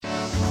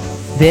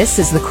This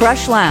is the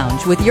Krush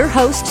Lounge with your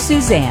host,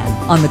 Suzanne,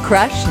 on the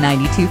Krush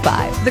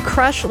 92.5. The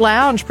Krush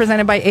Lounge,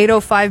 presented by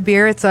 805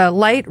 Beer. It's a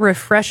light,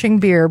 refreshing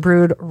beer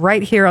brewed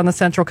right here on the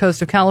central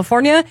coast of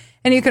California.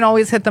 And you can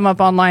always hit them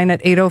up online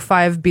at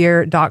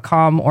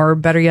 805beer.com, or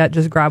better yet,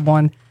 just grab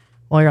one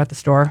while you're at the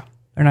store.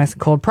 They're nice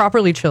and cold.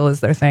 Properly chill is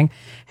their thing.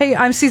 Hey,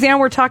 I'm Suzanne.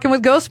 We're talking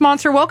with Ghost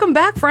Monster. Welcome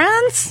back,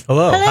 friends.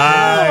 Hello.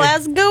 Hi.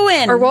 How's it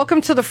going? Or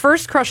welcome to the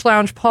first Krush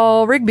Lounge,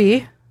 Paul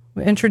Rigby,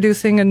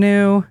 introducing a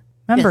new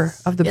member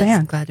of the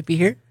band. Glad to be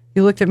here.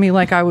 You looked at me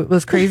like I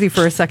was crazy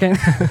for a second.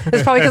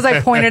 It's probably because I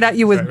pointed at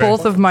you with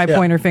both of my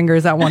pointer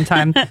fingers at one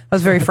time. That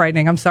was very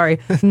frightening. I'm sorry.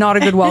 Not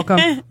a good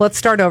welcome. Let's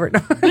start over.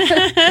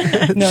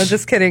 No,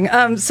 just kidding.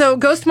 So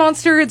Ghost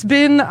Monster, it's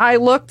been, I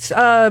looked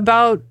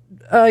about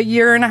a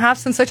year and a half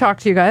since I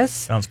talked to you guys.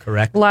 Sounds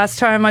correct. Last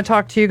time I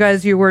talked to you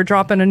guys, you were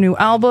dropping a new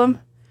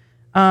album,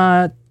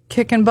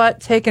 kicking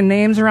butt, taking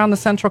names around the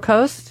Central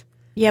Coast.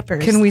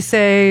 Yepers. Can we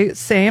say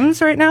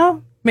sames right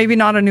now? Maybe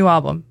not a new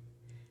album.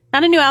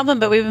 Not a new album,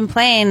 but we've been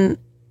playing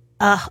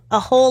a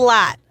whole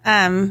lot.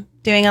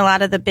 Doing a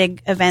lot of the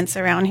big events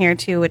around here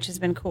too, which has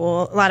been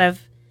cool. A lot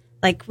of,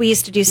 like, we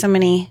used to do so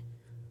many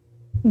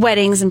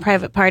weddings and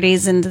private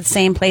parties in the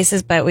same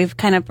places, but we've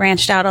kind of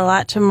branched out a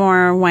lot to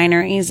more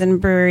wineries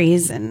and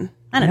breweries, and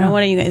I don't know.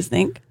 What do you guys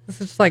think? This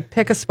is like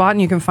pick a spot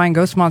and you can find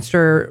Ghost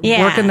Monster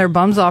working their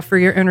bums off for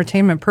your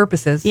entertainment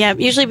purposes. Yeah,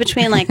 usually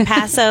between like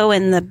Paso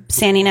and the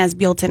San Ynez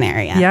Buellton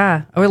area.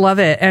 Yeah, we love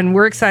it. And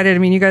we're excited. I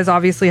mean, you guys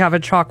obviously have a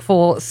chock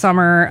full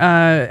summer.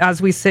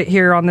 As we sit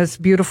here on this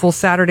beautiful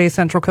Saturday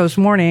Central Coast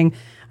morning,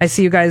 I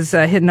see you guys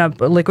hitting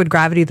up Liquid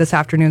Gravity this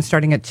afternoon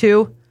starting at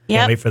 2.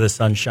 Can't wait for the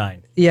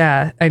sunshine.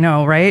 Yeah, I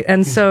know, right?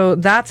 And so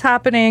that's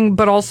happening,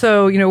 but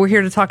also, you know, we're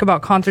here to talk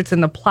about concerts in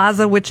the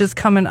Plaza, which is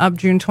coming up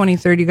June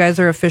 23rd. You guys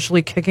are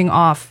officially kicking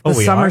off the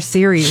summer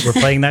series. We're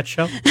playing that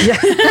show? Yeah.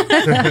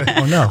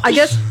 Oh, no. I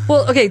guess,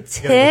 well, okay,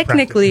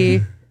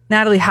 technically,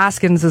 Natalie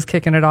Haskins is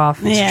kicking it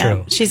off. Yeah,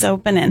 true. she's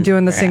opening.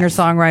 Doing the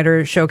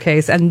Singer-Songwriter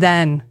Showcase, and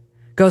then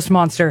Ghost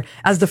Monster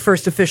as the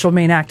first official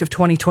main act of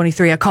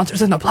 2023 at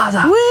Concerts in the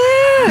Plaza. Woo!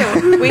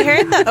 We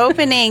heard the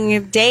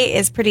opening date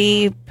is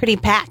pretty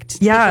packed.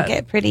 Yeah. People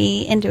get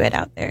pretty into it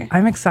out there.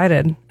 I'm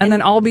excited. And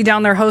then I'll be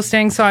down there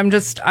hosting, so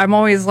I'm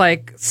always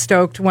like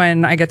stoked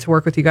when I get to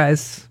work with you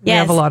guys. We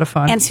have a lot of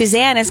fun. And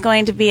Suzanne is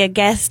going to be a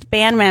guest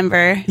band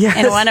member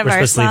in one of our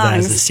We're supposed to leave that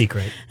as a songs.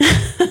 secret.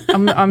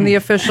 I'm the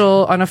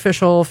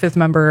unofficial fifth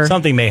member.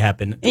 Something may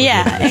happen.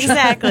 Yeah,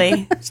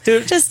 exactly.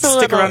 Just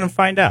stick around and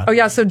find out. Oh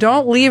yeah, so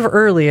don't leave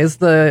early is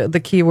the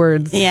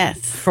keywords Yes.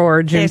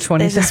 for June 23rd.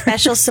 There's a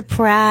special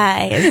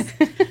surprise.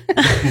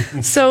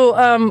 So,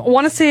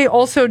 want to say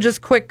also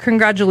just quick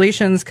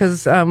congratulations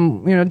because,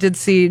 did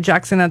see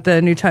Jackson at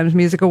the New Times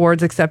Music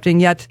Awards accepting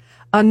yet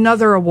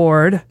another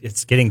award.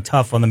 It's getting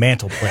tough on the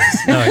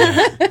mantelpiece. No,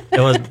 yeah.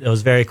 It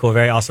was very cool,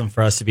 very awesome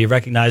for us to be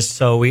recognized.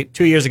 So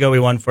 2 years ago we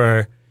won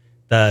for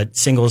the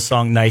single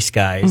song "Nice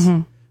Guys,"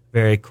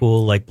 very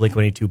cool, like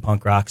Blink-182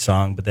 punk rock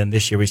song. But then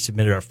this year we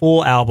submitted our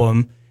full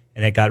album,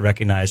 and it got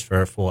recognized for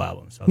our full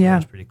album. So that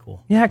was pretty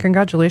cool. Yeah,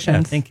 congratulations.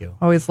 Yeah, thank you.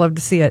 Always love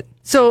to see it.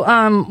 So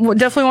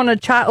definitely want to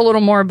chat a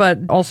little more, but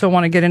also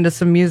want to get into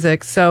some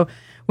music. So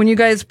when you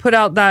guys put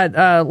out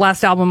that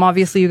last album,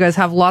 obviously you guys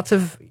have lots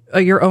of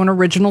your own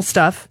original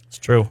stuff. It's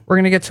true. We're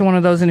going to get to one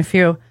of those in a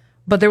few.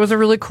 But there was a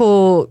really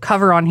cool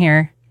cover on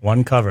here.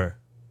 One cover.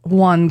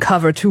 One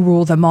cover to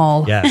rule them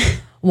all. Yes.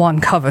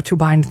 One cover to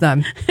bind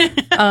them.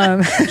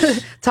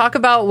 Talk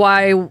about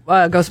why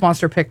Ghost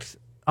Monster picked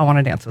I Want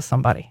to Dance with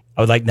Somebody.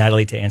 I would like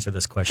Natalie to answer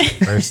this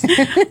question first.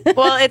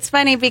 Well, it's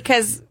funny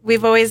because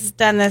we've always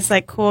done this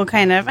like cool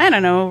kind of, I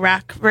don't know,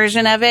 rock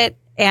version of it.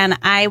 And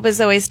I was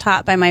always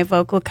taught by my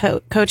vocal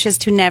coaches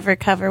to never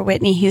cover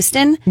Whitney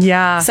Houston.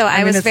 Yeah. So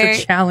I was it's very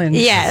a challenge.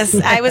 Yes,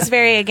 I was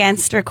very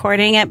against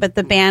recording it, but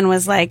the band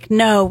was like,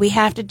 "No, we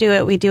have to do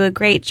it. We do a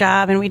great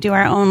job, and we do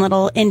our own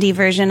little indie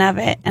version of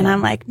it." And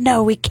I'm like,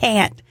 "No, we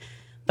can't."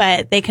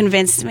 But they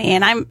convinced me,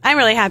 and I'm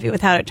really happy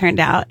with how it turned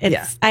out.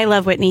 I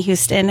love Whitney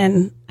Houston,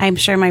 and I'm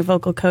sure my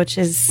vocal coach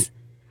is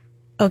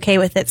okay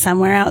with it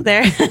somewhere out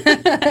there.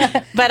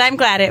 But I'm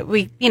glad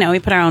we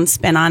put our own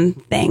spin on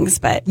things.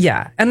 But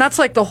yeah, and that's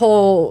like the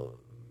whole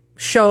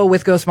show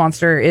with Ghost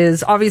Monster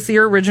is obviously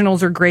your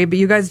originals are great, but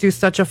you guys do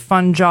such a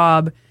fun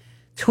job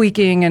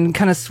tweaking and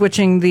kind of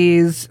switching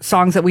these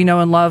songs that we know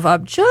and love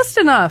up just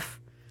enough.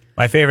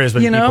 My favorite is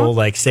when people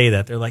like say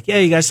that. They're like, "Yeah,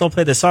 you guys don't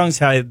play the songs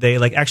how they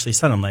like actually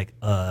sound." I'm like,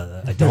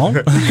 I don't.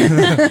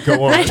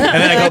 Go on. And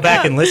then I go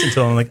back and listen to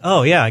them. I'm like,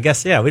 oh yeah, I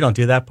guess we don't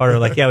do that part. Or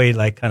like, yeah, we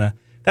like kind of.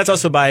 That's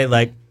also by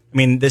like, I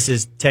mean, this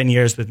is 10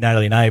 years with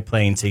Natalie and I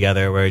playing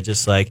together, where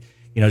just like,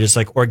 just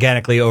like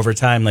organically over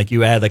time, like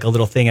you add like a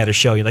little thing at a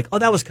show. You're like, oh,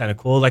 that was kind of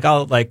cool. Like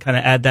I'll like kind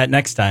of add that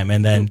next time,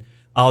 and then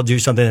I'll do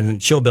something,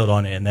 and she'll build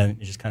on it, and then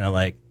it just kind of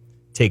like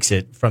takes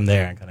it from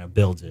there and kind of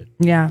builds it.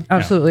 Yeah,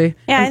 absolutely.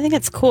 Yeah, I think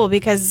it's cool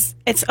because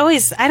it's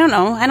always, I don't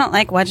know, I don't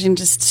like watching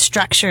just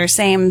structure,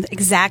 same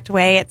exact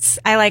way.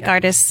 I like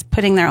artists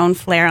putting their own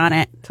flair on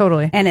it.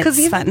 Totally. And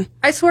it's fun.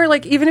 I swear,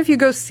 like, even if you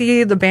go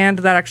see the band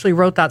that actually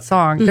wrote that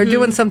song, they're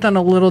doing something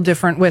a little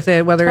different with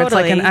it, whether it's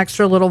like an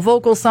extra little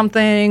vocal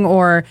something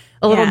or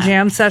a little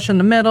jam session in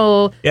the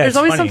middle. Yeah, There's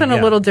always something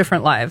a little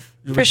different live.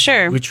 For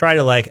sure. We try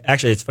to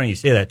actually, it's funny you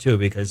say that too,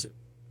 because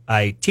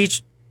I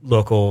teach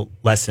local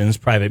lessons,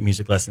 private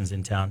music lessons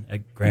in town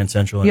at Grand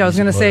Central. Yeah, I was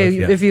going to say,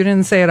 if you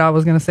didn't say it, I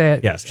was going to say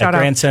it. Yes, at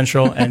Grand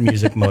Central and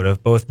Music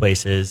Motive, both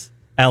places.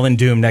 Alan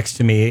Doom next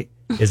to me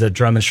is a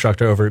drum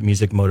instructor over at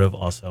Music Motive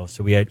also.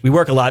 So we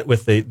work a lot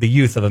with the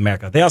youth of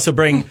America. They also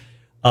bring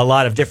a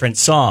lot of different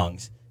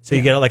songs. So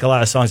you get like a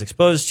lot of songs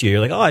exposed to you.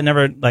 You're like, oh, I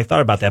never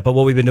thought about that. But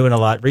what we've been doing a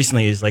lot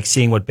recently is like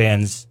seeing what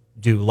bands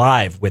do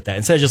live with that.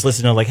 Instead of just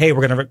listening to like, hey,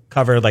 we're going to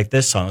cover like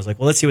this song. I was like,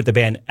 well, let's see what the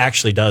band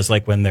actually does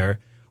like when they're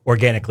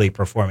organically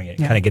performing it,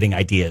 kind of getting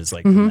ideas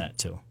like from that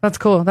too. That's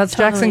cool. That's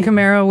Jackson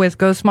Camaro with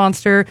Ghost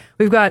Monster.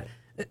 We've got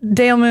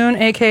Dale Moon,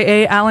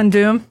 aka Alan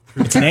Doom.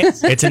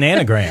 It's an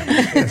anagram.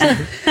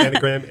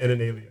 Anagram and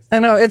an alias. I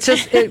know. It's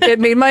just it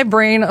made my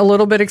brain a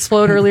little bit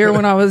explode earlier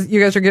when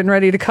you guys are getting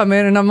ready to come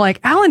in, and I'm like,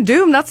 Alan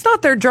Doom, that's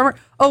not their drummer.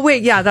 Oh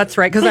wait, yeah, that's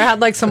right, because I had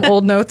like some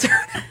old notes.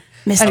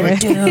 Mr.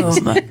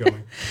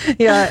 Doom.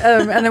 Yeah,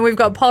 and then we've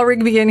got Paul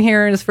Rigby in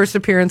here in his first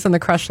appearance in the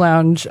Krush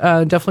Lounge.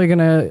 Definitely going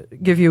to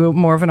give you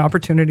more of an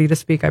opportunity to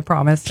speak, I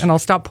promise. And I'll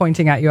stop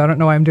pointing at you. I don't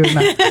know why I'm doing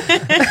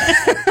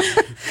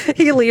that.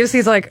 He leaves.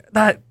 He's like,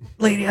 that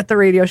lady at the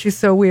radio, she's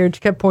so weird.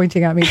 She kept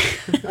pointing at me.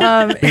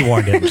 We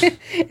warned him.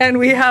 And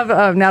we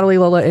have Natalie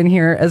Lola in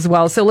here as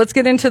well. So let's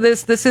get into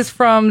this. This is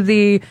from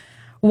the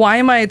Why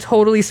Am I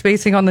Totally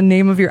Spacing on the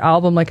Name of Your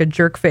Album Like a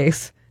Jerk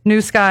Face?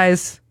 New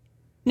Skies.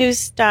 New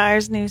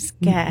stars, new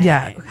sky.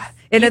 Yeah.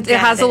 And it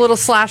has a little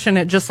slash in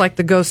it, just like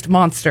the Ghost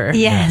Monster.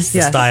 Yes.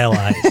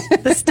 Stylized.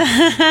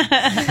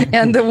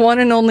 And the one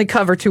and only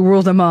cover to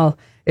rule them all.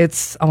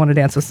 It's I Want to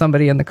Dance with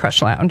Somebody in the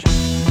Krush Lounge.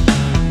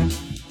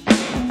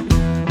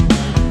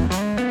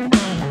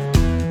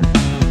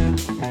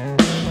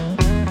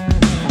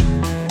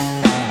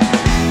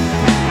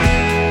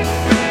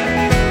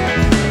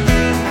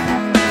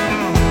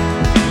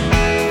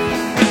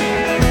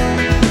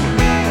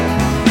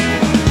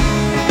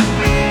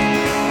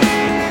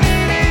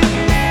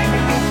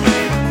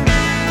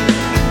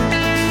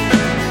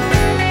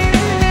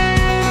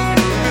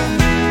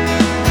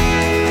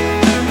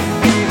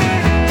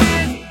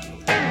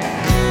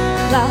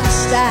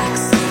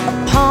 Stacks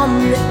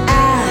upon the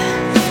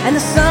eye, and the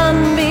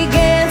sun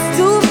begins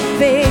to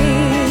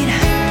fade.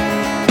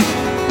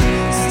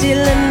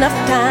 Still enough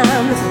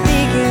time to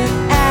figure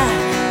out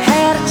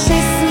how to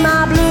chase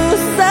my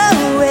blues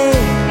away.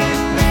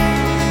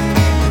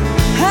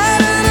 I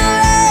don't know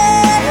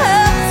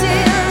up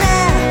till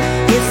now.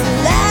 It's the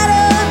light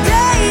of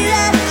day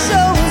that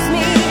shows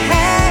me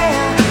how.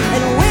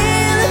 And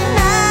when the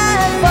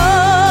night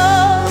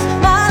falls,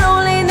 my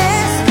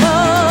loneliness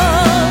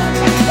comes.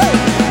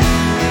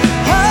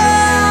 I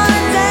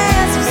wanna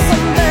dance with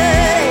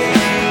somebody.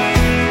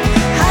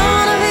 I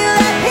wanna feel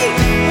that heat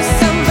with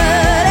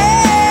somebody.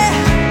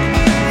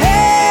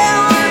 Hey.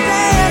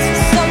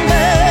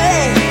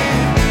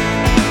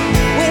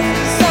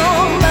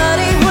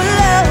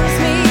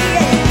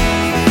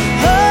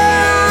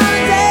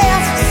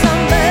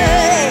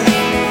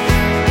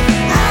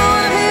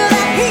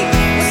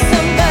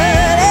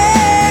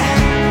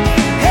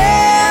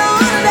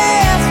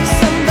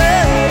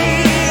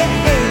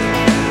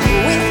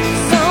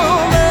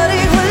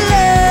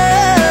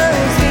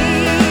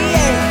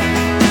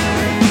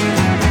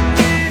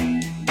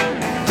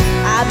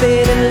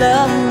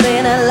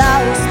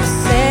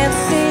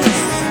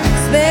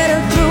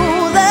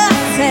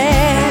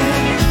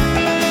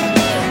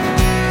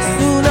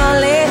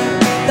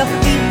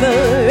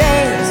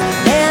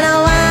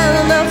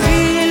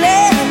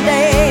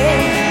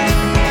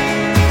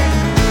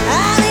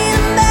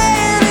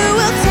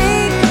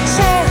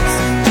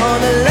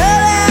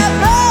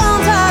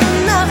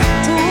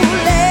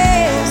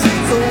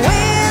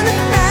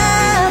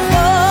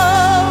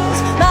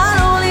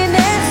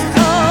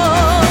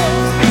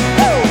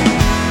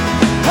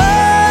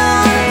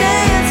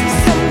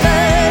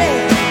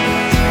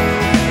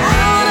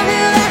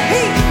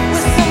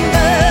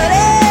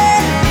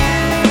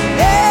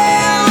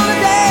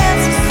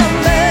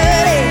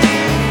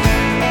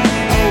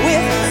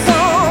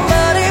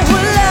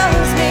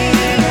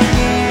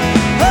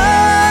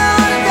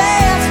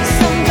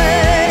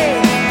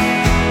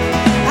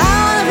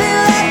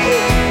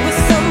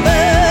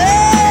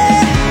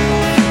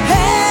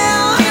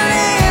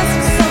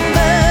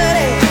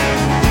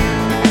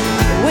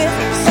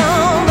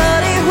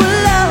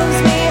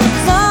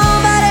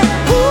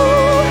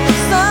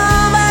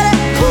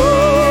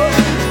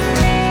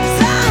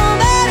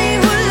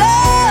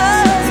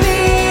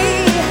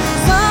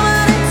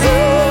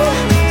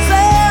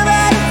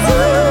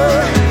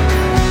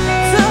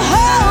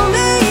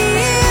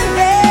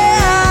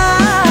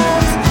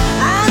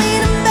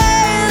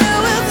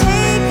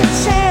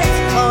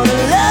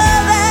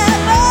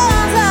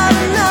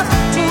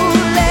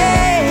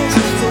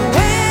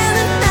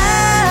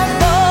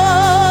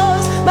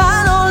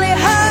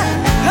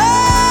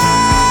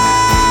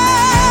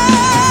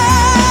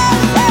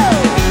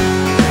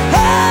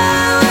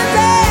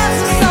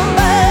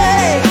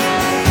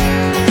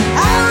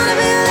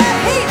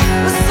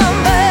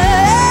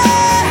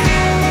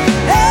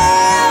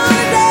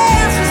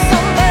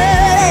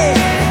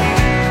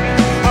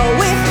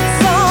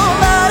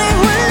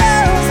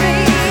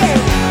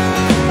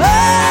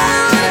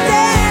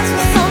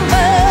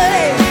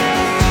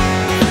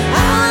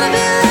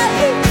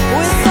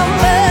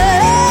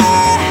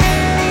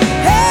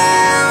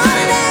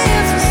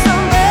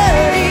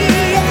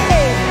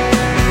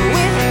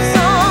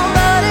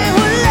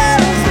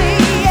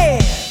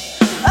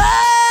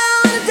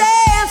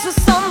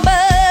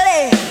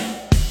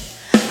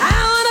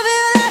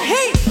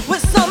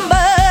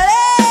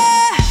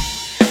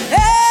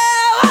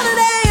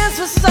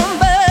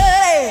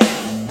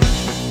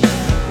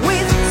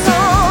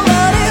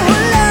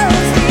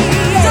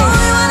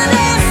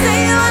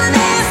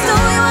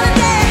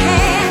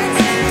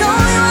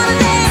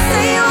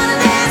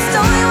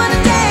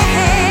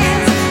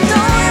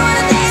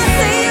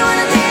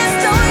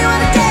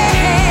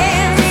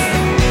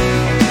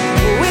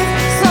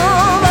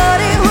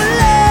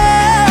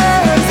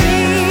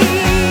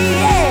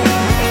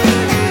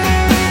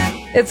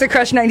 It's the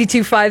Krush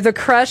 92.5, the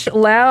Krush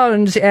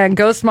Lounge, and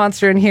Ghost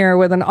Monster in here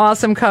with an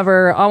awesome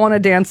cover. I want to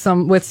dance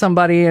with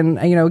somebody, and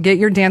get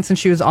your dancing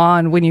shoes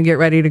on when you get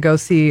ready to go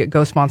see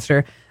Ghost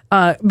Monster,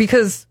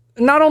 because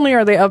not only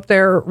are they up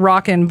there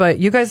rocking, but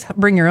you guys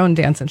bring your own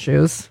dancing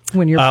shoes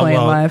when you're playing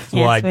live.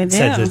 Well, Yes, we I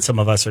said do. that some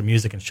of us are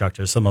music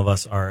instructors, some of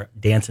us are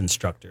dance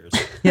instructors.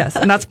 Yes,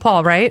 and that's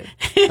Paul, right?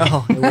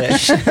 Oh, I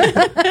wish.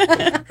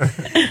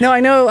 No,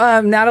 I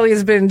know Natalie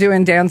has been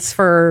doing dance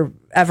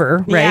forever,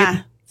 right?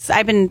 Yeah. So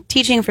I've been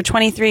teaching for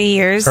 23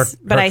 years,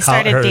 but I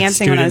started her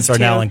dancing when I was students are 2.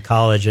 now in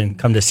college and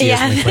come to see Yeah,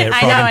 us when we play at I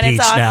Frog know, and and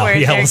it's Beach now. awkward.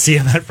 Yeah, They're- we'll see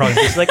them at Frog and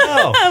Beach. Like,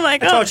 oh, I'm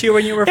like, I taught you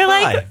when you were they're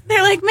 5.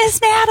 they're like,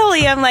 Miss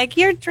Natalie. I'm like,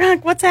 you're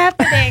drunk. What's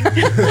happening?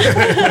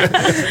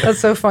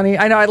 That's so funny.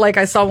 I know.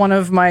 I saw one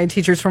of my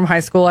teachers from high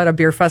school at a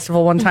beer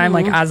festival one time,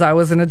 as I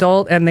was an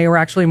adult, and they were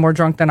actually more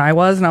drunk than I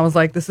was, and I was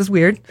like, "This is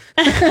weird."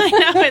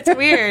 I know, it's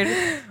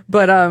weird.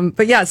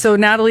 But yeah. So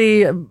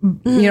Natalie,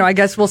 I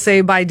guess we'll say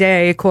by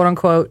day, quote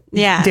unquote,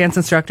 Yeah. dance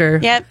instructor.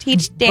 Yep,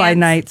 teach dance. By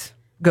night,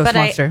 Ghost But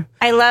Monster.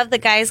 I love the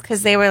guys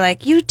because they were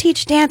like, you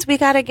teach dance, we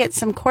got to get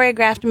some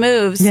choreographed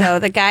moves. Yeah. So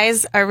the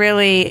guys are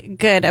really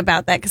good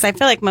about that because I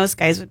feel like most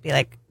guys would be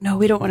like, no,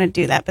 we don't want to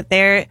do that. But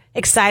they're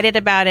excited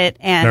about it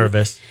and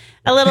Nervous.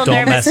 a little Don't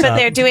nervous, mess but up.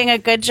 they're doing a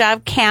good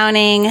job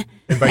counting.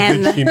 And by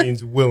good, she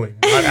means willing,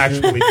 not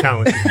actually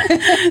talented.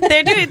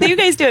 You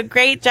guys do a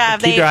great job.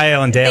 Keep your eye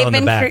on Dale they've in the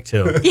been back,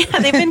 too. Yeah,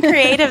 they've been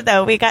creative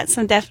though. We got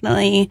some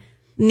definitely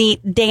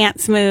neat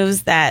dance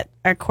moves that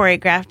are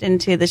choreographed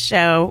into the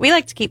show. We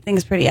like to keep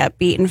things pretty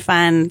upbeat and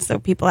fun so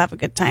people have a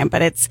good time,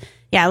 but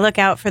look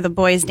out for the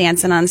boys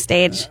dancing on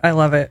stage. I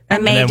love it. I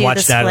may And then do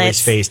watch the Natalie's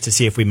splits. face to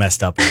see if we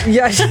messed up.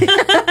 Yeah.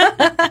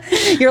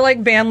 You're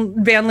like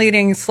band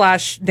leading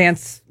 /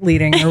 dance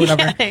leading or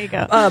whatever. There you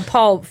go.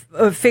 Paul,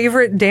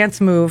 favorite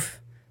dance move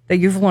that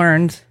you've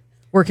learned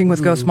working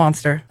with Ghost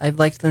Monster? I've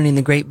liked learning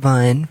the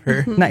grapevine.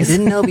 Nice. I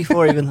didn't know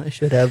before, even though I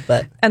should have,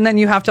 but And then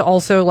you have to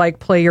also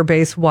play your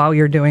bass while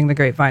you're doing the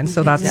grapevine.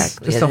 So that's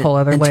just a whole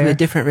other into layer. a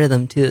different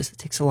rhythm too. So it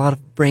takes a lot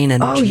of brain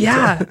energy. Oh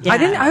yeah. to- I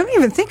didn't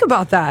even think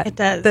about that. It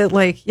does.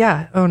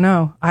 That oh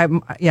no.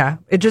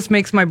 It just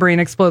makes my brain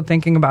explode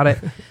thinking about it.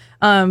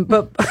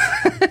 But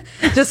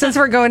just since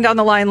we're going down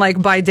the line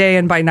by day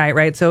and by night,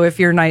 right? So if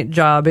your night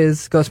job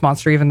is Ghost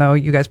Monster, even though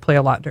you guys play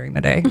a lot during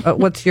the day,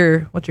 what's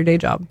your day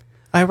job?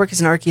 I work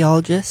as an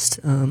archaeologist.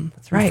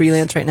 That's right. I'm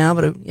freelance right now,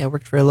 but I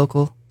worked for a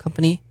local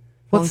company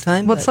a long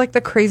time. What's but-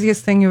 the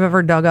craziest thing you've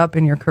ever dug up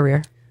in your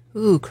career?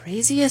 Ooh,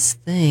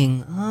 craziest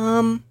thing.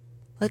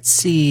 Let's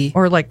see.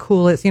 Or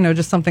coolest,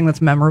 just something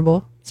that's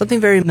memorable? Something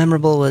very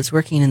memorable was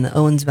working in the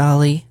Owens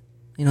Valley,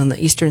 in the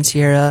Eastern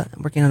Sierra,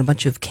 working on a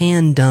bunch of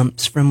can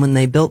dumps from when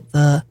they built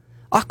the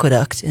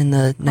aqueduct in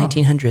the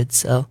 1900s.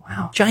 So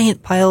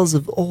giant piles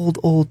of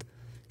old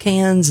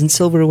cans and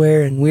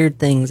silverware and weird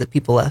things that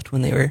people left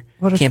when they were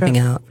What a camping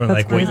trip. out. From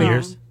That's what crazy.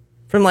 years?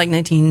 From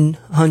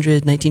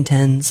 1900,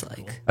 1910s.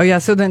 Oh yeah,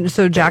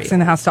 so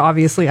Jackson has to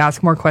obviously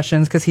ask more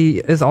questions because he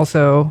is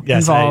also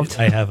Yes, involved.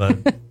 I have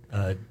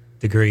a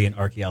degree in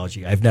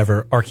archaeology. I've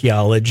never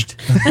archaeologed.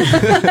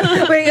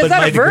 Wait, is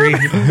that a verb?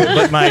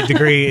 But my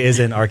degree is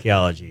in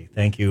archaeology.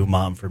 Thank you,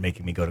 Mom, for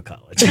making me go to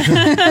college.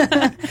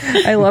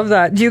 I love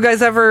that. Do you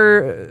guys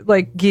ever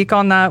geek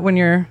on that when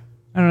you're,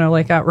 I don't know,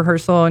 at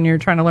rehearsal and you're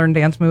trying to learn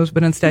dance moves,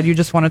 but instead you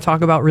just want to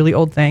talk about really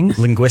old things?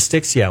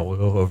 Linguistics? Yeah, we'll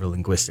go over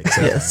linguistics.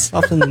 Yes,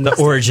 often The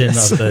origin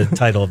of the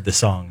title of the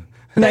song.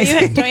 Don't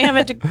you have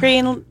a degree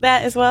in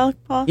that as well,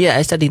 Paul? Yeah,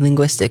 I studied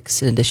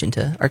linguistics in addition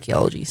to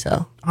archaeology.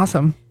 So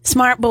Awesome.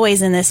 Smart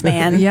boys in this,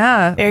 man.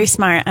 Yeah. Very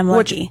smart. I'm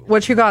lucky.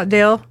 What you got,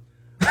 Dale?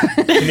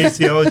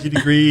 Kinesiology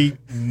degree,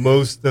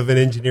 most of an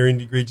engineering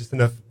degree, just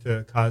enough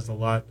to cause a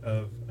lot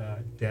of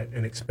debt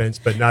and expense,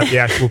 but not the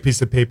actual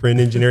piece of paper in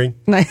engineering.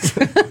 Nice.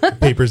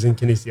 Papers in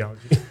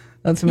kinesiology.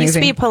 That's You used to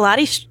amazing. be a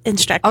Pilates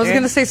instructor. I was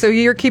going to say, so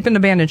you're keeping the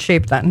band in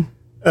shape then?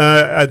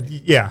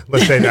 Yeah,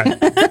 let's say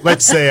that.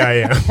 Let's say I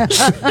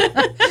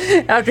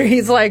am. After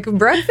he's like,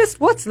 breakfast?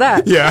 What's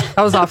that? Yeah.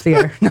 I was off the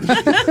air.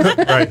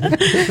 Right.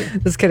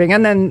 Just kidding.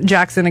 And then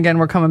Jackson, again,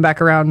 we're coming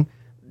back around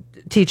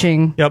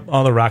teaching, Yep,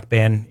 all the rock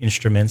band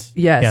instruments.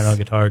 Yes. Piano,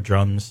 guitar,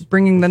 drums.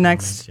 bringing the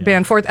next Yeah.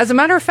 band forth. As a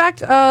matter of fact,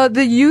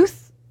 the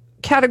youth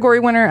category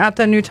winner at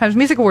the New Times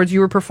Music Awards you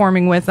were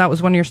performing with, that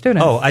was one of your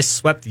students. Oh, I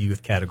swept the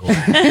youth category.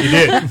 You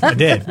did. I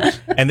did.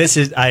 And this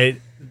is,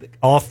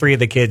 all 3 of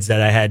the kids that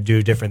I had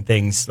do different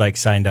things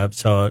signed up.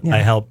 So Yeah. I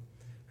helped.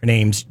 Her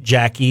name's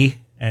Jackie,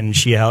 and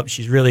she helped.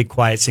 She's really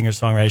quiet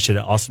singer-songwriter. She did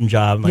an awesome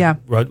job. Yeah.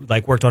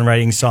 Worked on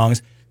writing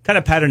songs, kind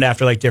of patterned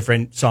after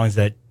different songs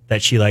that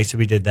she likes. So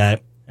we did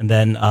that. And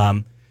then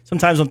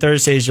sometimes on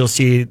Thursdays, you'll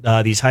see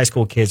these high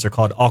school kids. They're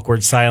called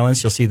Awkward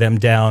Silence. You'll see them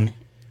down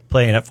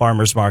playing at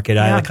Farmer's Market.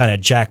 Yeah. I kind of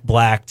Jack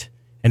Blacked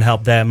and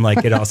helped them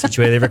get all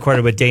situated. They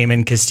recorded with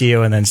Damon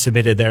Castillo and then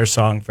submitted their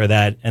song for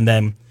that. And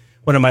then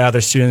one of my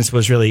other students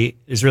is really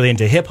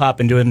into hip hop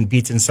and doing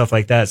beats and stuff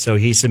like that. So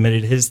he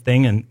submitted his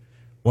thing and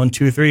 1,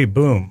 2, 3,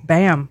 boom.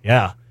 Bam.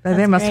 Yeah.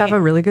 They must have great.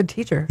 a really good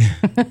teacher.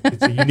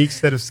 It's a unique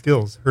set of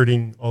skills,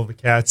 herding all the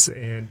cats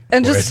and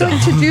just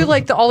like to do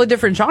like all the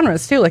different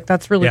genres too. Like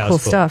that's really Yeah, it cool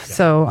was cool. stuff. Yeah.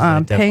 So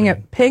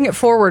Definitely. paying it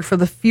forward for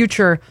the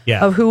future Yeah.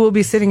 of who will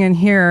be sitting in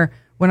here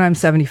when I'm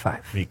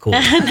 75. Pretty cool.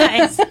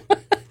 Nice.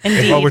 And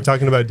Indeed. while we're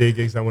talking about day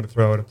gigs, I want to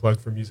throw out a plug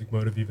for Music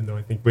Motive, even though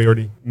I think we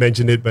already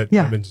mentioned it, but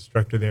Yeah. I'm an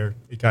instructor there.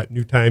 It got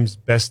New Times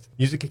Best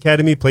Music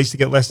Academy, place to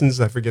get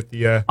lessons. I forget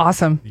the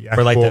Awesome. the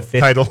For like the actual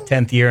title.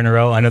 10th year in a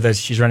row. I know that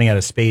she's running out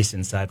of space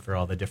inside for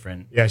all the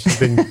different. Yeah, she's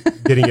been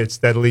getting it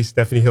steadily.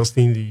 Stephanie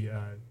Hilstein, the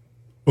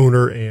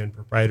owner and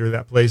proprietor of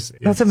that place.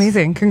 That's is-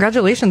 amazing.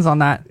 Congratulations on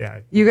that. Yeah.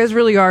 You guys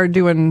really are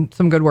doing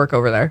some good work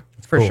over there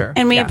for Cool. sure.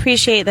 And we Yeah.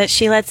 appreciate that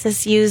she lets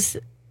us use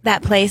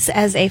that place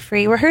as a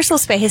free rehearsal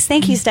space.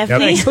 Thank you,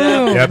 Stephanie. Yep.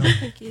 Boom. Yep.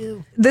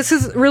 This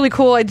is really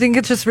cool. I think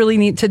it's just really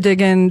neat to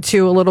dig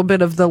into a little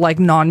bit of the like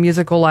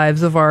non-musical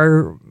lives of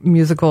our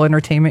musical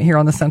entertainment here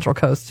on the Central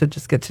Coast to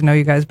just get to know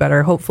you guys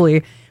better.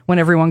 Hopefully when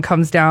everyone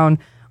comes down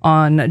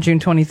on June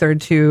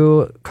 23rd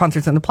to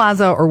concerts in the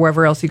Plaza or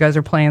wherever else you guys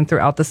are playing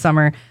throughout the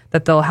summer,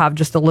 that they'll have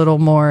just a little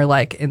more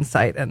like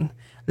insight and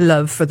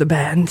love for the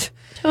band.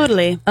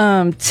 Totally.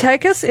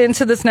 Take us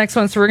into this next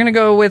one. So we're going to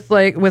go with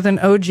an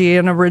OG,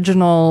 an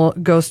original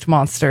ghost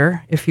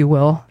monster, if you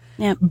will.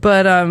 Yep.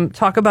 But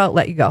talk about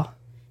Let You Go.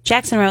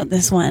 Jackson wrote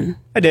this one.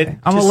 I did.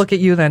 I'm going to look at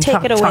you then.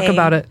 Take it Talk away.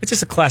 about it. It's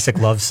just a classic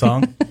love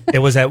song.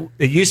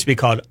 It used to be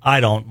called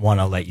I Don't Want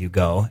to Let You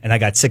Go. And I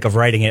got sick of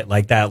writing it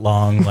like that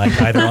long, like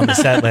either on the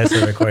set list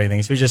or recording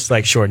things. We just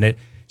like shortened it.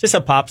 Just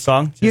a pop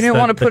song. Just You didn't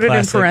want to the put it in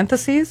classic.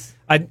 parentheses?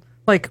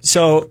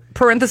 So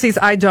Parentheses,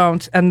 I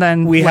don't, and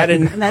then I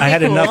That'd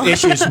had be cool. enough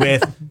issues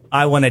with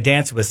I want to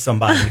dance with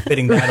somebody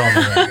fitting that on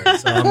the record.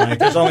 So I'm like,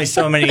 there's only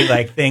so many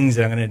like things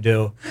that I'm going to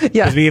do. Yeah.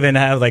 Because we even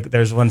have like,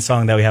 there's one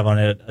song that we have on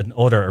an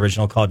older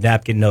original called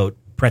Napkin Note,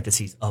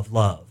 parentheses, of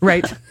love.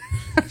 Right.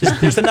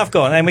 There's enough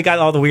going. And we got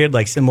all the weird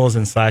like symbols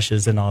and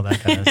slashes and all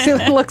that kind of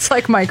stuff. It looks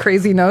like my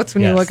crazy notes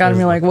when you Yes, look at them. those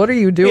You're like, what are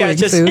you doing, Yeah,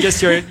 Sue?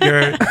 just your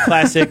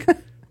classic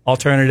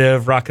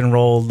alternative rock and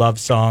roll love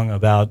song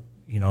about,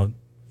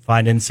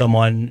 finding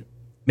someone,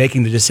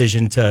 making the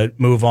decision to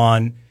move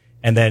on,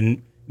 and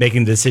then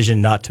making the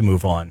decision not to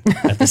move on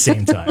at the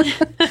same time.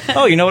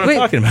 Oh, you know what Wait,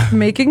 I'm talking about.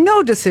 making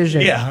no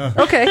decision. Yeah.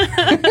 Okay.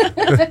 I'm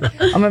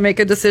going to make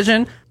a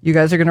decision. You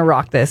guys are going to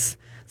rock this.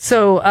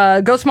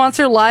 So, Ghost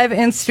Monster live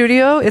in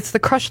studio. It's the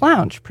Krush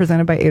Lounge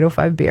presented by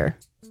 805 Beer.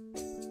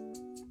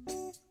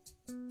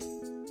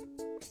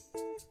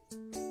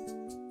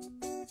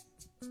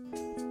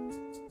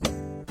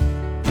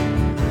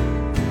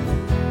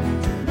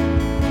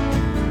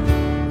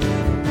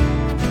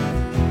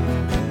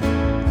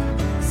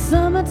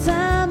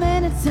 Summertime,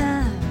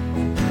 anytime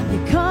you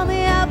call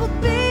me, I will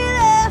be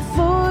there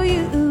for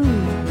you.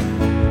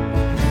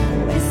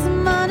 Waste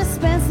some money,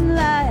 spend some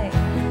light,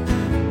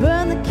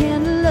 burn the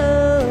candle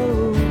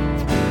low.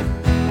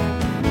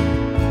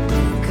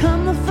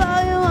 Come the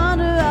fall, you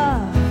wander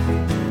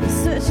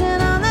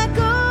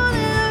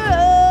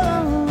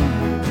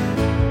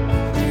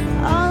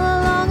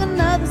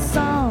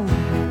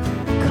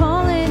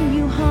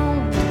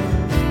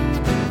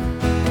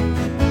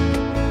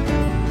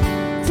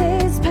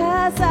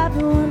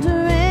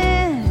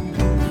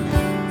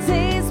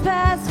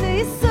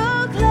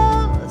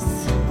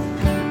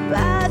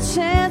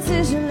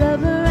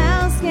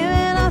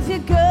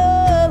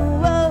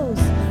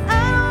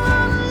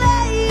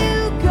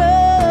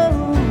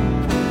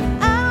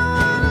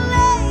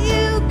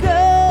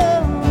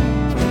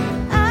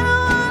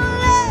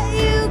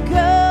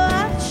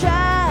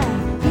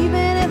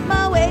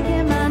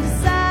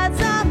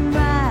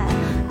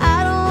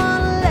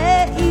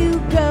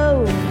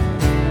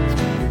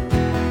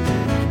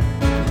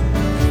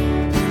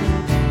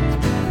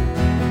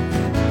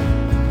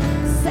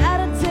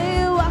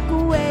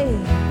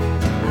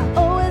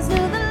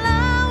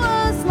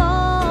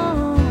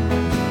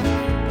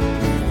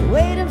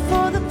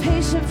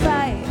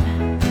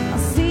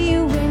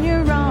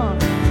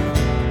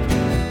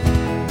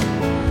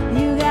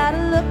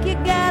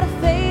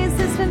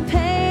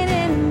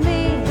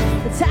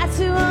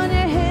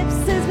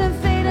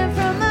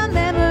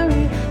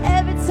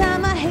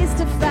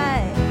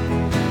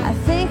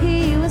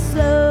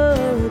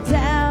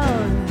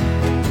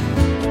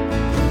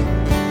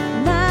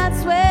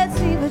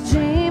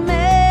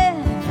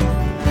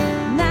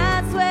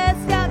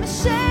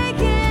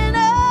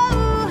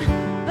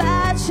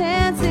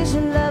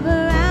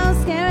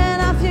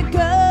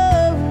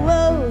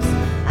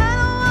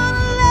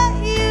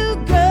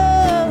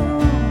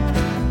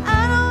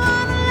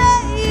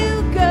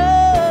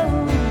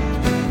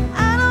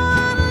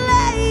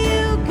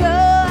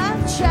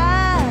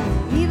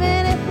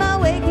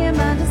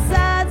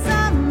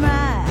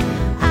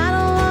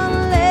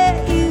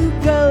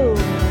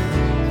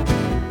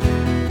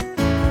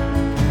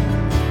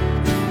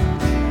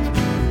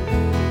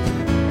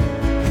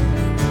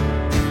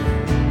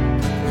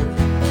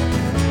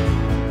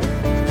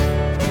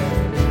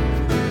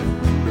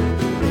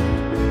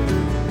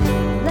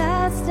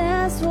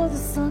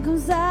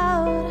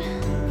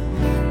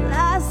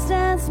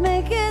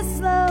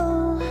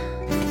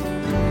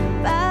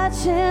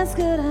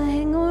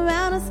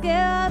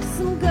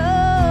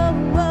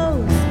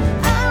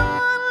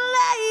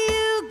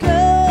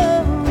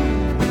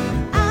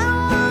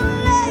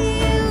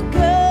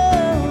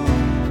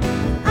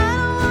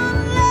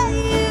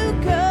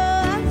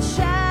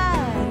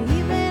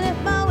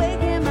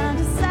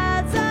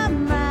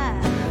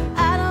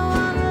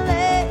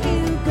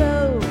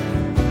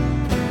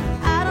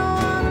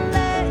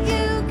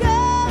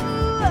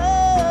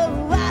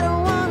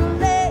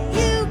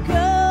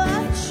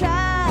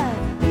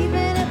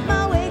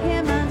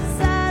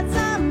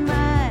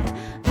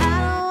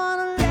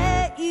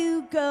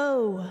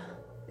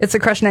It's a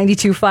Crush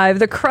 92.5,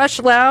 the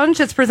Krush Lounge.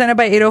 It's presented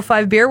by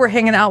 805 Beer. We're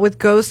hanging out with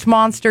Ghost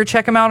Monster.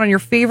 Check him out on your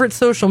favorite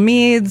social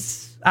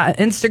medias,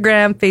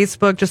 Instagram,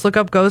 Facebook. Just look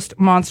up Ghost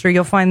Monster.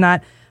 You'll find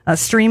that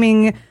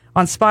streaming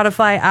on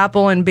Spotify,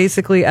 Apple, and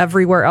basically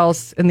everywhere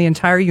else in the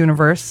entire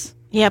universe.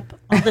 Yep,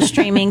 all the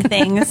streaming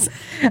things.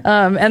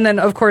 And then,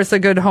 of course, a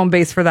good home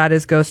base for that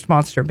is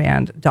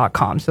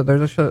ghostmonsterband.com. So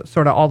there's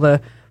sort of all the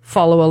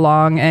follow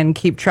along and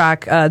keep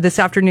track. This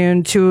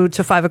afternoon, 2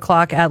 to 5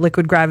 o'clock at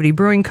Liquid Gravity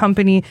Brewing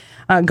Company.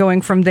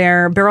 Going from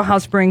there, Barrel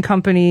House Brewing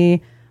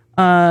Company,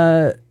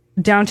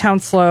 Downtown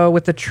SLO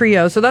with the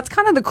trio. So that's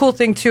kind of the cool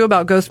thing, too,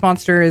 about Ghost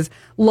Monster is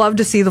love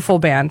to see the full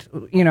band.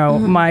 You know,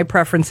 my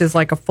preference is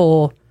like a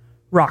full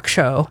rock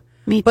show.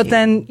 Me But too.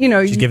 then, you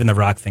know, She's giving the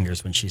rock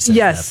fingers when she said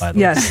Yes, that, by the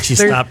way. yes. She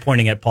There's- stopped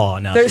pointing at Paul,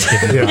 and now she's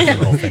giving the rock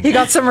and roll finger. he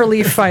got some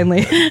relief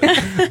finally.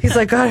 He's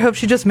like, God, I hope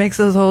she just makes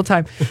this the whole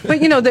time.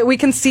 But you know, that we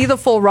can see the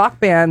full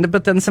rock band,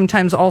 but then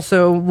sometimes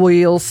also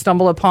we'll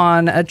stumble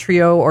upon a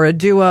trio or a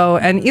duo.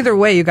 And either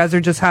way, you guys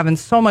are just having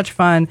so much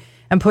fun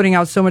and putting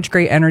out so much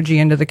great energy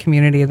into the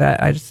community that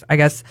I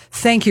guess,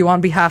 thank you on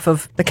behalf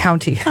of the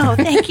county. Oh,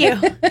 thank you.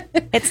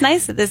 It's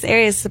nice that this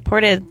area has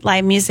supported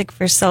live music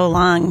for so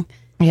long.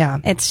 Yeah.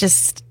 It's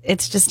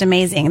just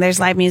amazing. There's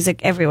live music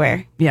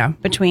everywhere. Yeah.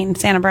 Between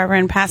Santa Barbara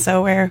and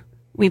Paso where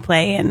we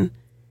play, and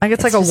I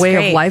guess like it's a just way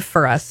great. of life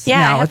for us. Yeah,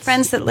 now. I have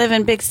friends that live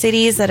in big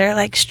cities that are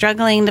like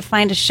struggling to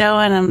find a show,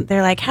 and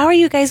they're like, "How are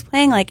you guys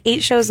playing like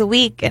 8 shows a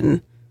week?"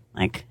 And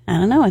like, I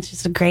don't know, it's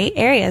just a great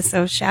area.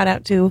 So shout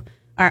out to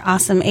our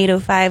awesome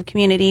 805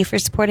 community for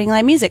supporting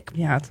live music.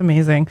 Yeah, it's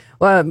amazing.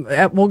 Well,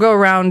 we'll go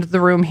around the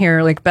room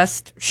here, like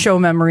best show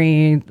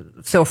memory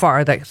so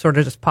far that sort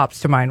of just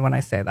pops to mind when I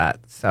say that.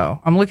 So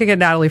I'm looking at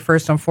Natalie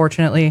first.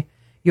 Unfortunately,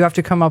 you have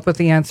to come up with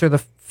the answer the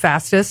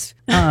fastest.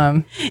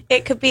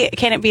 It could be.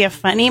 Can it be a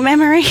funny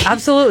memory?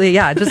 Absolutely,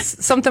 yeah.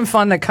 Just something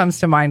fun that comes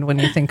to mind when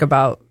you think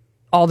about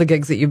all the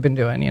gigs that you've been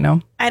doing, you know?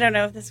 I don't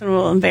know if this one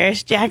will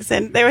embarrass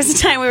Jackson. There was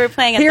a time we were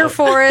playing at Here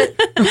for it.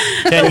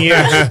 10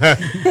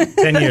 years.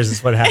 10 years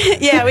is what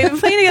happened. Yeah, we've been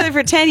playing together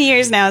for 10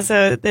 years now,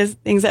 so there's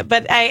things that,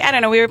 but I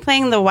don't know, we were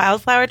playing the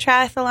Wildflower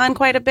Triathlon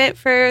quite a bit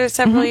for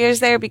several years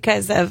there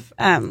because of,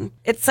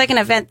 it's like an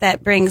event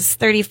that brings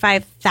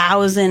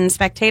 35,000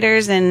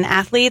 spectators and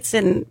athletes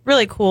and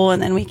really cool,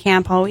 and then we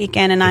camp all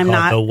weekend, and I'm Call it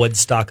not. the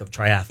Woodstock of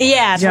triathlon.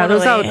 Yeah, Yeah, totally.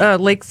 those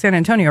out Lake San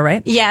Antonio,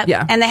 right? Yeah,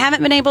 Yeah. and they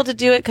haven't been able to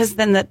do it because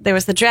then there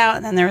was the drought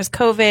and then there was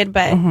COVID.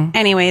 But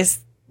anyways,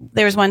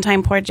 there was one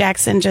time poor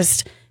Jackson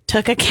just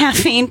took a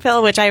caffeine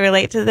pill, which I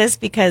relate to this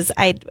because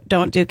I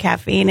don't do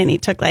caffeine, and he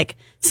took like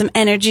some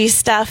energy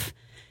stuff,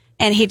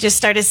 and he just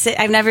started.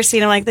 I've never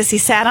seen him like this. He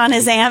sat on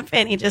his amp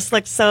and he just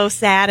looked so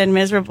sad and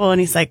miserable, and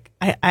he's like,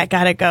 "I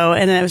gotta go."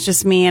 And then it was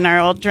just me and our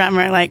old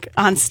drummer like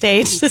on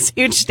stage, this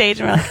huge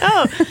stage, and we're like,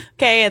 "Oh,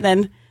 okay." And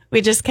then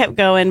we just kept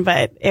going,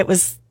 but it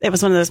was one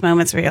of those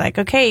moments where you're like,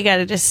 okay, you got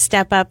to just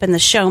step up and the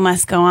show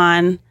must go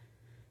on.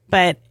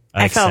 But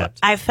I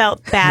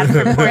felt bad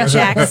for poor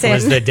Jackson. It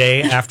was the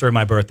day after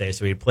my birthday,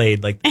 so we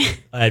played like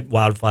at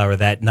Wildflower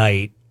that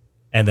night,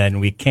 and then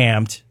we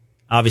camped.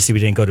 Obviously, we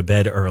didn't go to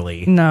bed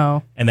early.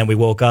 No. And then we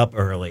woke up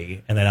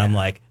early, and then I'm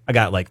like, I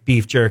got like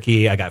beef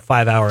jerky, I got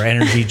 5-hour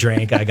energy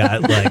drink, I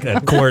got like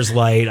a Coors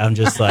Light. I'm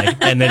just like,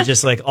 and then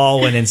just like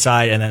all went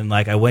inside, and then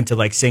like I went to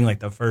like sing like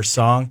the first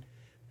song,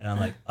 and I'm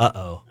like,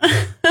 uh-oh.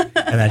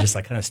 And I just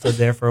like kind of stood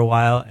there for a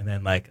while, and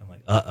then like I'm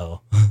like,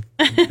 uh-oh.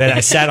 Then I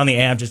sat on the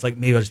amp, just like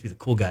maybe I'll just be the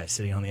cool guy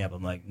sitting on the amp.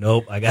 I'm like,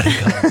 nope, I gotta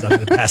go. So I'm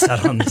gonna pass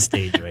out on the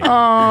stage right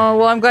now. Oh,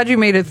 well, I'm glad you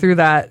made it through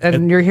that,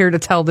 and you're here to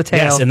tell the tale.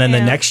 Yes, and then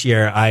the next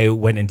year I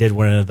went and did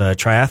one of the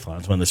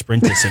triathlons, one of the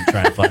sprint distance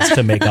triathlons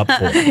to make up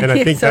for it. And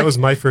I think that was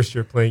my first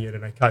year playing it,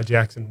 and I caught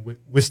Jackson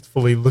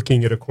wistfully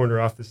looking at a corner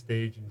off the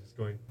stage and just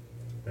going,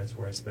 that's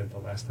where I spent the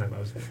last time I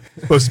was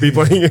supposed to be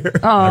playing here.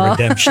 My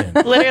redemption.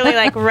 Literally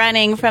like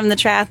running from the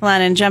triathlon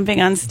and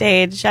jumping on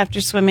stage after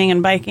swimming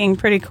and biking.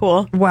 Pretty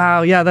cool.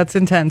 Wow, yeah, that's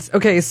intense.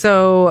 Okay,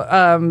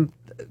 so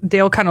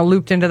Dale kind of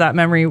looped into that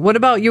memory. What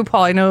about you,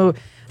 Paul? I know,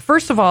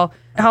 first of all,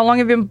 how long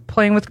have you been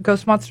playing with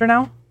Ghost Monster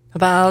now?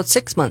 About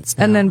 6 months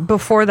now. And then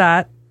before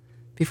that,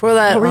 what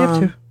were you up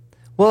to?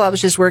 Well, I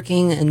was just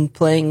working and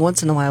playing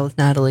once in a while with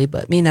Natalie,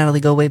 but me and Natalie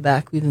go way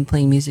back. We've been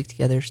playing music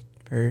together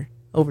for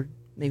over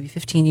maybe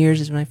 15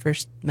 years is when I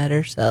first met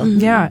her. So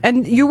yeah,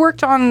 and you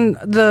worked on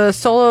the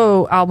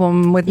solo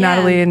album with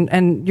Natalie,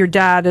 and your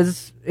dad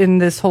is in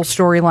this whole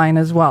storyline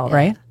as well,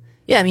 right?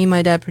 Yeah, me and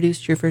my dad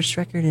produced your first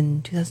record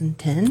in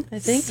 2010, I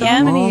think. So a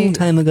long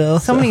time ago.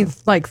 So many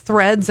like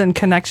threads and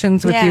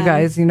connections with you Yeah.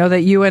 guys. You know,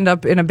 that you end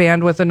up in a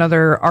band with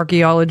another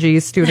archaeology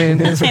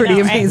student is pretty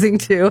know, right? amazing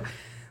too.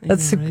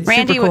 That's super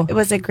Randy cool.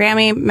 was a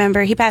Grammy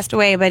member. He passed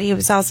away, but he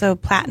was also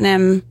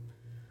platinum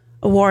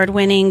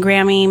award-winning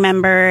Grammy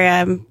member.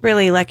 I'm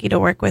really lucky to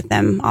work with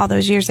them all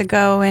those years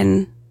ago,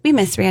 and we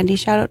miss Randy.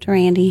 Shout out to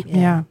Randy.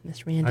 Yeah.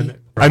 Miss Randy.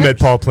 I met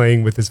Paul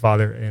playing with his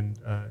father, and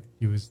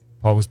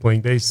Paul was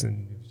playing bass,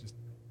 and he was just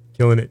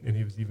killing it, and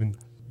he was even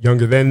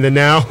younger then than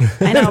now.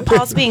 I know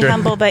Paul's being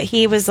humble, but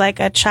he was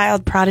like a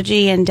child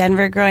prodigy in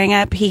Denver growing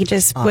up. He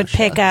just would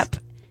pick up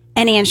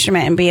any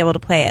instrument and be able to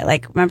play it.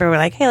 Like, remember, we're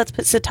like, hey, let's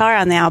put sitar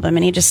on the album,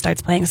 and he just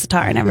starts playing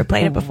sitar. I never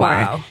played it before.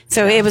 Wow.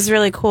 So it was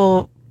really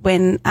cool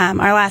when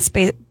our last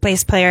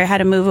bass player had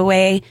to move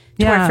away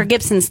to work for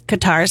Gibson's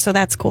guitar, so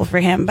that's cool for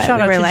him. But Shout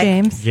we out were to like,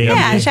 James.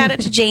 Yeah, shout out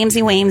to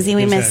Jamesy Wamesy.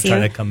 We miss you.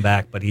 Trying to come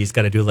back, but he's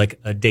got to do like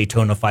a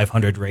Daytona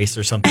 500 race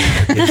or something.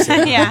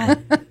 Yeah.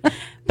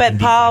 But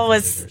Paul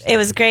it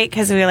was great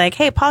because we were like,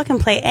 hey, Paul can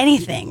play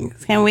anything.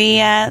 Can we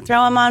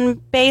throw him on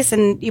bass?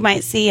 And you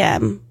might see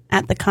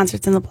at the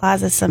concerts in the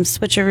Plaza some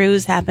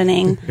switcheroos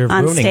happening You're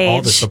on ruining stage.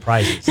 all the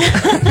surprises.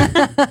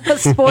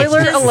 Spoiler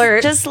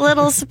alert. Just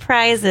little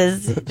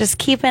surprises. Just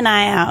keep an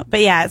eye out. But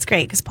yeah, it's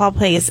great because Paul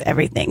plays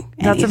everything.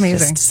 And That's he's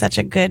amazing. Just such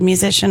a good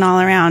musician all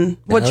around.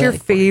 What's I your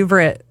like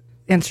favorite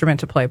instrument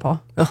to play,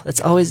 Paul? Oh,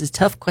 that's always a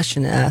tough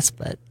question to ask,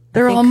 but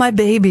They're I think- all my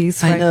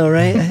babies. I right? know,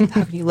 right?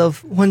 How can you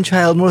love one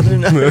child more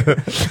than another?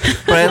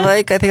 But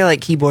I think I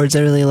like keyboards.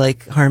 I really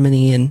like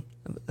harmony, and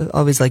I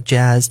always like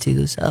jazz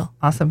too. So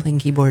Awesome. playing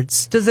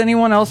keyboards. Does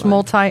anyone else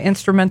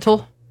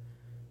multi-instrumental?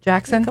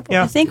 Jackson?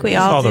 Yeah, I think we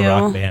just all the do.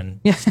 rock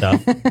band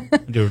stuff.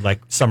 Do like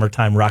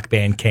summertime rock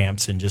band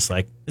camps, and just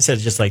like instead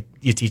of just like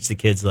you teach the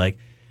kids, like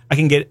I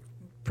can get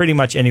pretty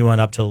much anyone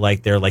up to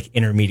like their like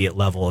intermediate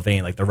level of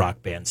any like the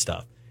rock band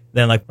stuff.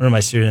 Then like one of my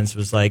students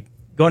was like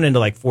going into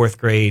like fourth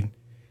grade,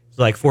 was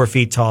like 4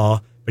 feet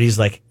tall, but he's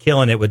like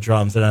killing it with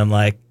drums, and I'm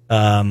like,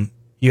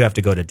 you have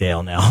to go to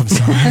Dale now. I'm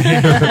sorry.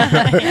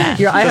 I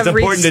It's have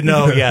important to reached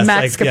know. Yes,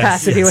 max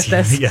capacity with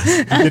this. Yes,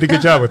 You did a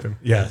good job with him.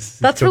 yes.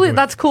 That's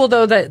cool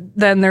though that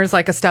then there's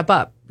like a step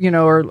up,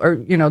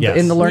 or Yes.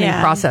 in the learning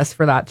Yeah. process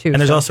for that too. And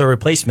there's So- also a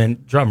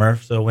replacement drummer,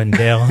 so when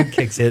Dale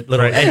kicks it,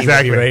 little Right, Eddie will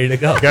exactly. be ready to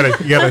go. You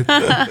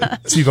gotta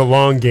see the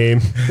long game.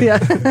 Yeah.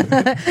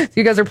 So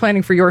you guys are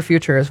planning for your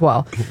future as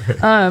well.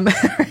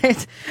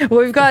 Right.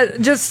 Well, we've got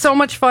just so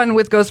much fun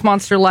with Ghost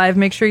Monster Live.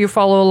 Make sure you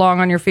follow along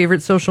on your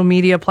favorite social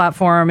media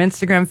platform,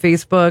 Instagram,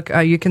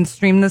 Facebook. You can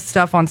stream this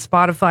stuff on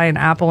Spotify and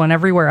Apple and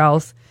everywhere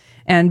else,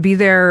 and be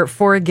there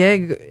for a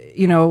gig.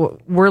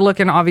 We're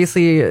looking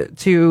obviously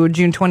to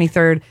June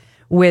 23rd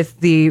with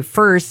the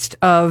first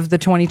of the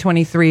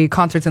 2023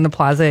 concerts in the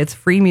Plaza. It's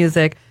free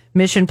music.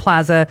 Mission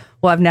Plaza.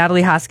 We'll have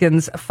Natalie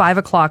Haskins 5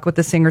 o'clock with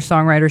the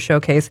Singer-Songwriter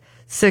Showcase,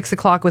 6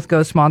 o'clock with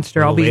Ghost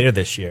Monster. I'll be later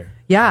this year.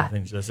 Yeah. I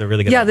think that's a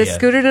really good Yeah, idea. they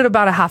scooted it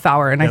about a half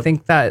hour, and I Yep.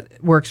 think that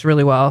works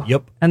really well.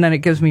 Yep. And then it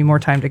gives me more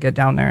time to get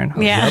down there and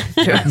host Yeah.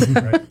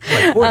 Like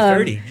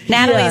 4:30.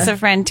 Natalie's a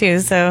friend too,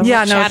 so Yeah,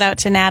 no, shout out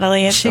to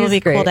Natalie. It'll she's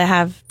be cool great. to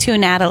have 2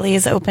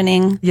 Natalies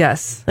opening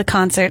Yes. the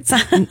concerts.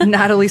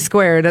 Natalie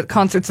Squared at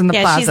concerts in the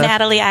Yeah, Plaza. she's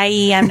Natalie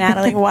IE. I'm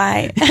Natalie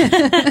Y.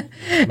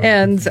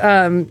 And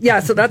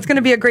so that's going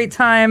to be a great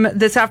time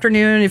this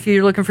afternoon. If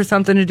you're looking for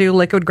something to do,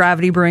 Liquid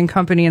Gravity Brewing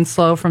Company and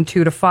SLO from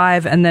 2 to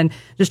 5. And then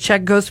just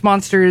check Ghost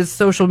Monster's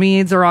social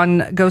medias or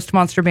on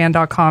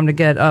ghostmonsterband.com to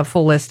get a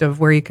full list of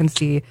where you can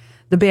see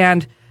the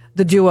band,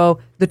 the duo,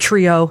 the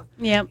trio.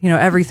 Yep.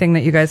 Everything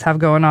that you guys have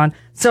going on.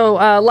 So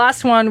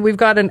last one, we've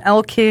got an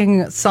El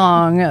King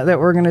song that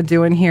we're going to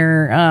do in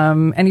here.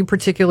 Any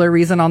particular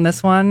reason on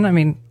this one? I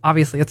mean,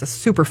 obviously it's a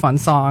super fun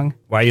song.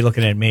 Why are you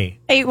looking at me?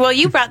 Hey, well,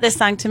 you brought this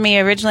song to me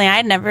originally.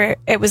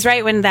 It was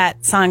right when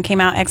that song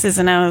came out, X's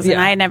and O's, and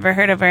Yeah. I had never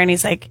heard of her. And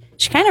he's like,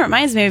 she kind of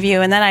reminds me of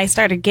you. And then I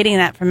started getting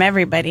that from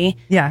everybody.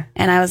 Yeah.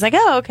 And I was like,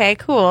 oh, okay,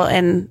 cool.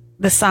 And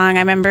the song, I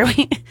remember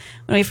when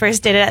we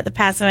first did it at the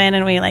Paso Inn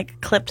and we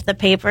like clipped the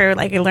paper,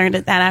 like I learned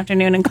it that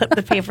afternoon and clipped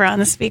the paper on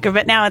the speaker.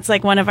 But now it's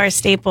like one of our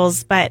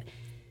staples. But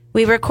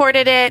we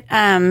recorded it,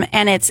 and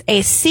it's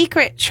a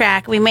secret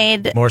track we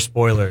made. More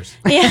spoilers.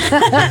 Yeah.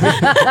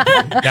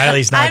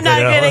 Natalie's not I'm not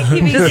good at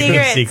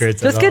keeping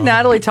secrets. Just get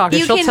Natalie talking.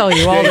 You She'll can- tell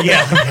you all of it.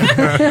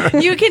 Yeah.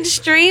 You can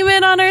stream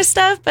it on our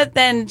stuff, but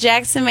then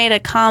Jackson made a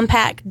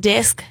compact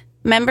disc.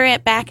 Remember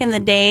it back in the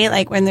day,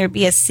 like when there'd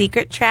be a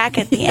secret track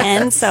at the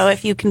end? So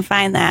if you can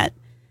find that,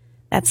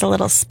 that's a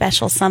little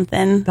special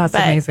something. That's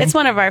but amazing. It's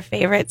one of our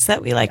favorites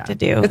that we like to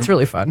do. It's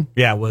really fun.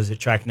 Yeah, was it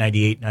track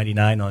 98,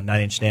 99 on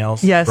 9 Inch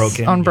Nails? Yes,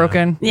 Broken. on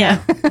Broken.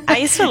 Yeah. I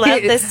used to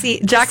love this.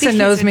 Jackson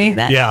knows me.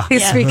 Yeah.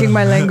 He's speaking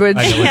my language.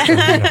 I know what you're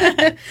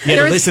doing. You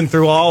had to listen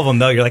through all of them,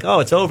 though. You're like,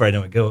 oh, it's over. I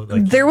know it go.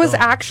 Like, There was oh.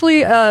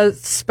 actually a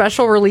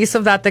special release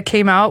of that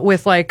came out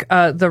with like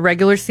the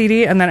regular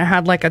CD, and then it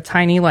had like a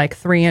tiny like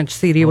 3-inch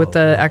CD with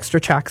the extra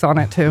tracks on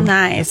it too.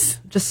 Nice.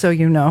 Just so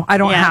you know, I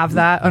don't Yeah. have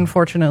that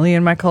unfortunately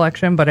in my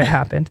collection, but it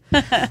happened.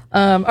 All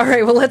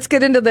right, well, let's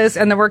get into this,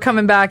 and then we're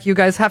coming back. You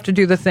guys have to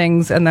do the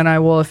things, and then I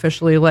will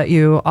officially let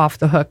you off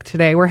the hook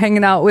today. We're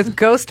hanging out with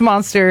Ghost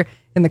Monster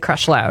in the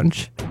Krush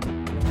Lounge.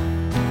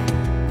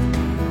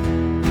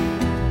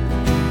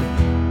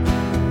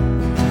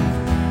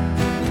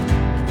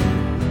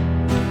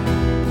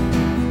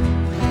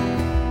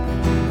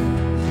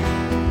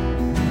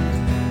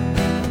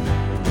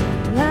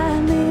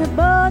 Write me a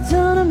boat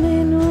on a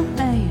minute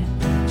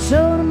man.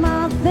 Showed him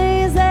all the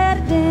things that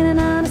I didn't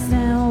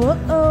understand.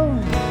 Whoa,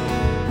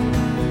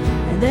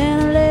 and then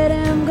I let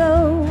him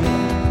go.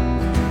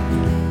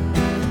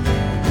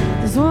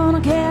 There's one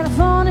in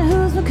California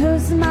who's been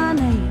cursing my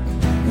name.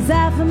 He's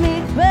out for me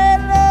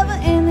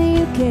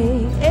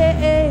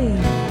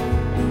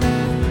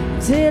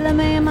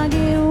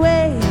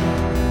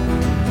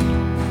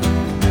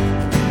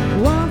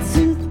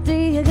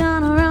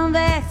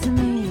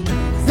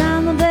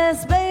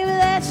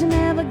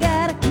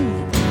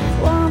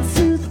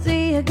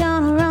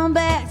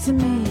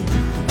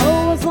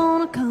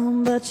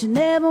but you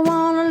never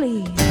wanna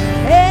leave.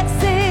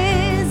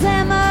 X's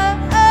and my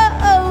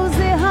O's,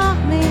 they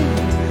haunt me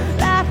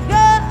like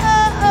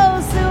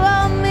ghosts who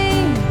want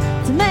me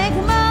to make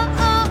them my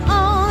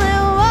own.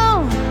 They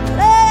won't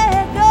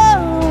let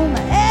go.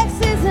 My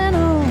X's and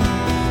O's.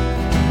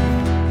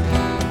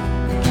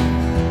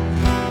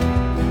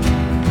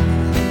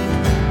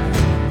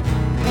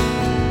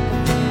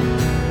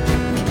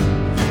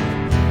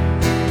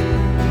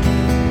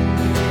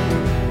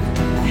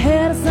 I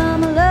had a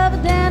summer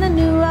lover down in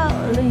New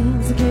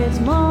Orleans. The kids'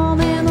 mom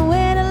in the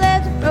winter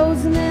left it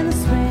frozen in the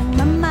spring.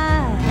 My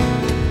mind,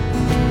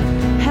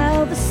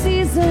 how the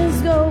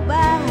seasons go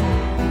by.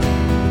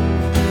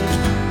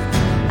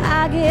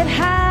 I get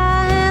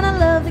high and I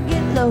love to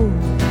get low.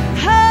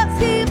 Hearts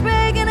keep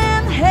breaking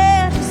and the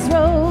hedges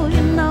roll,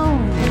 you know.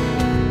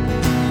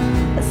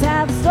 That's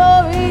how the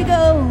story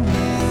goes.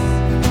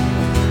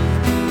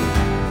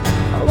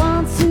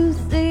 1, 2,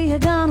 3, you're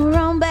gonna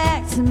run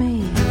back to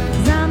me.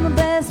 'Cause I'm the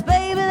best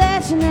baby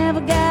that you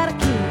never gotta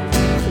keep.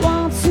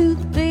 1, 2,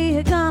 3,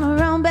 you're gonna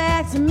run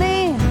back to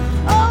me.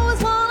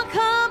 Always wanna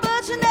come,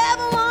 but you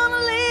never wanna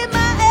leave.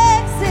 My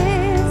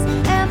exes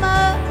and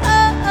my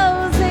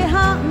O's, they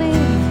haunt me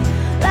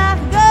like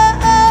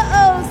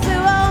ghosts who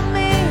want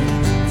me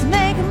to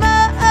make them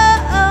my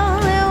own.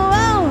 They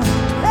won't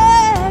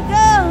let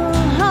go.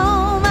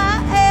 My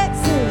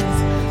exes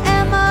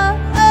and my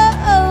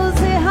O's,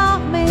 they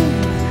haunt me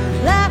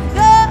like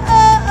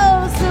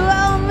ghosts who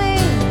want me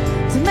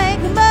to make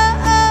them my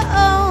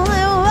own.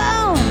 They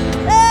won't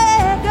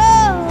let go.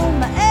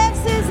 My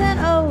X's and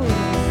O's.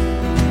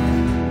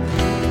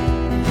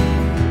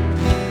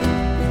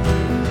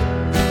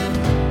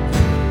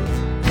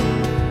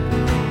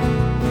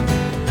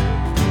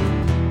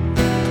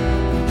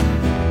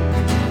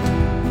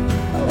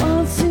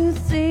 One, 2,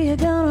 3, you're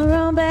gonna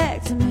run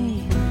back to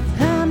me.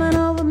 Climbing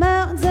over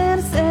mountains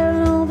and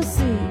sailing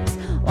overseas.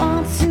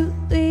 1, 2,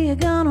 3, you're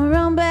gonna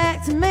run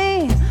back to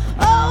me.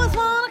 Always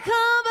wanna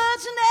come, but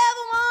you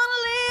never wanna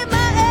leave.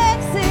 My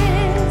exes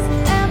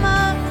and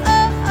my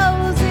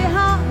O's, they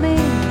haunt me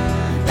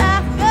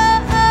like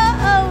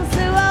ghosts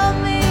who want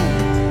me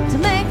to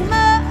make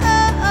my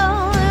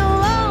own. They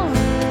won't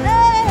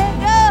let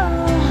go.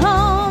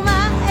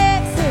 My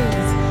exes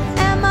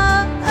and my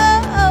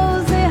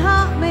O's, they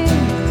haunt me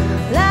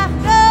like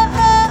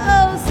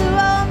ghosts who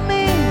want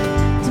me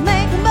to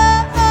make my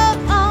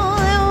own.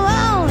 They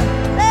won't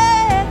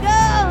let go.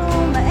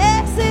 My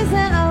X's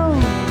and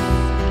O's.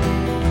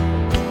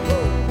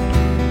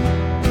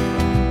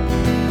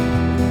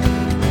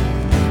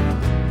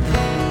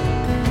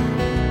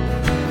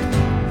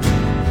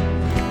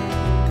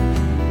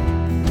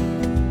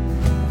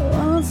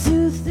 One,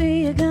 2,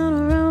 3, you're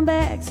gonna run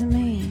back to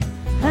me.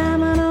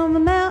 Climbing over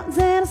mountains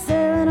and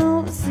sailing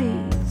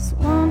overseas.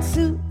 1,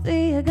 2,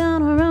 3, you're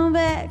gonna run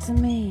back to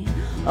me.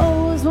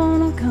 Always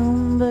wanna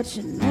come, but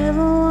you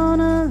never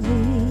wanna leave.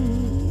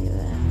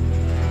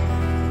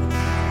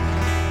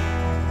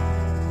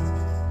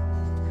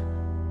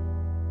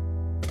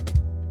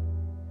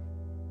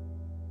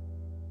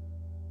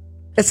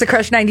 It's the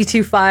Krush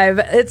 92.5.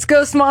 It's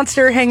Ghost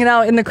Monster hanging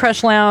out in the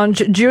Krush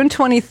Lounge. June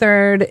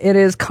 23rd, it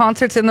is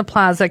concerts in the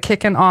Plaza,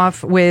 kicking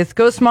off with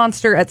Ghost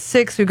Monster at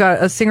 6. We've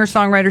got a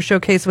Singer-Songwriter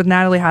Showcase with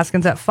Natalie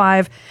Haskins at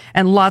 5,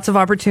 and lots of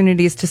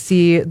opportunities to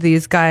see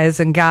these guys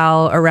and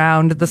gal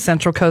around the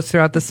Central Coast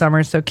throughout the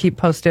summer. So keep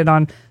posted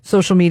on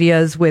social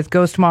medias with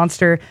Ghost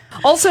Monster.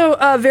 Also,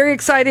 very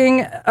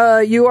exciting,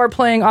 you are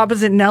playing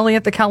opposite Nelly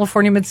at the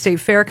California Mid-State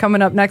Fair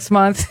coming up next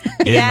month.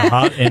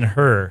 In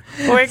her.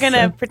 We're going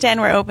to pretend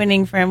we're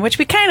opening for him, which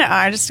we kind of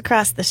are, just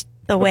across the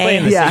We're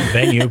playing way. the same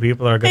venue.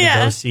 People are going to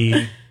go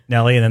see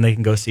Nelly, and then they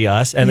can go see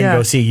us, and then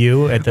go see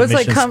you at the It's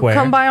Mission like Square.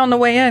 come by on the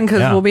way in, because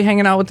we'll be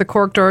hanging out with the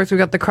Cork Dorks. We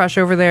got the Krush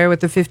over there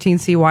with the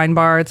 15C wine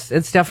bar.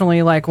 It's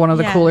definitely like one of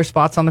the cooler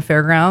spots on the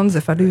fairgrounds,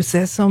 if I do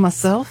say so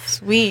myself.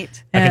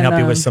 Sweet. I can help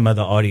you with some of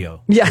the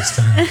audio. Yes,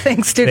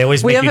 thanks, dude. They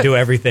always make you do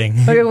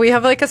everything. We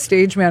have like a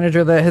stage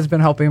manager that has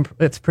been helping.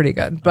 It's pretty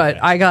good, but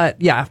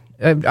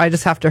I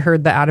just have to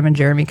herd the Adam and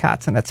Jeremy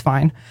cats, and it's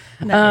fine.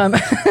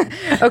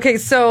 Nice. Okay,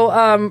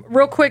 so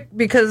real quick,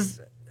 because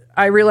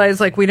I realized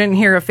like we didn't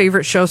hear a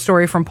favorite show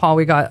story from Paul.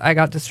 I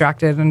got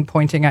distracted and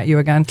pointing at you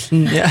again.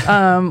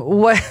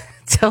 What?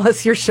 Tell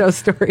us your show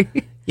story.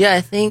 Yeah,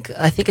 I think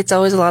it's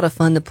always a lot of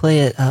fun to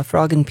play at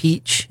Frog and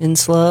Peach in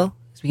SLO.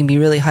 We can be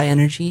really high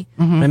energy.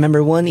 I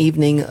remember one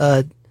evening,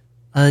 a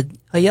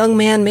young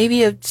man,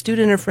 maybe a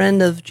student or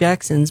friend of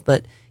Jackson's,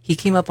 but he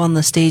came up on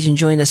the stage and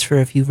joined us for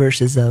a few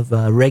verses of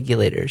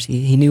Regulators.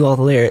 He knew all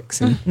the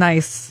lyrics. And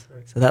Nice.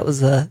 so that was,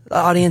 the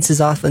audience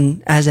is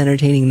often as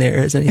entertaining there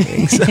as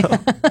anything. So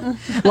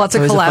Lots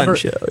of Always a fun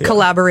show, yeah.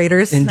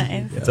 collaborators.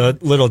 Nice. It's a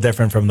little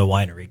different from the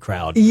winery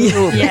crowd.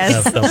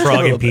 Yes. The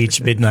Frog and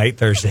Peach Midnight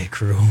Thursday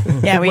crew.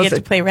 Yeah, we Was get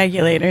to play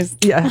Regulators.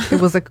 Yeah, it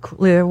was a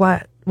clear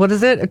what? What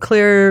is it? A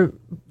clear.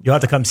 You'll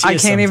have to come see I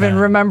us can't even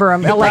sometime. remember.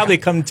 I'm You'll like probably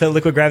come to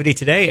Liquid Gravity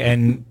today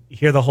and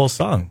hear the whole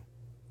song.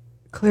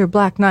 clear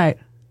black night.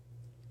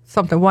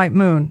 something, White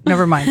Moon.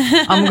 Never mind.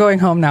 I'm going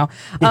home now.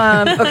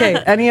 Okay.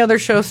 Any other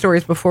show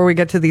stories before we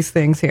get to these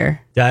things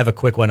here? Yeah, I have a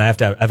quick one. I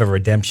have a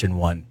redemption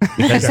one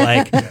because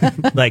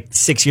like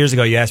 6 years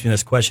ago, you asked me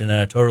this question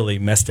and I totally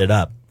messed it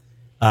up.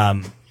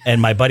 And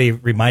my buddy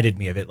reminded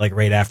me of it like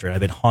right after. I've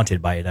been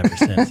haunted by it ever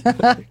since.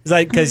 It's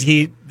like because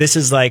this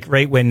is like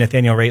right when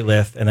Nathaniel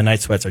Rateliff and the Night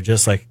Sweats are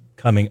just like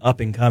coming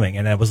up and coming.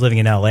 And I was living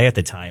in LA at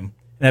the time,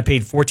 and I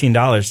paid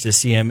 $14 to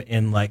see him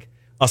in like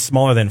a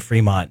smaller than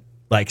Fremont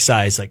like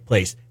size like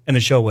place, and the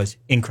show was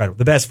incredible.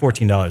 The best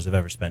 $14 I've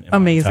ever spent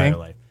in my entire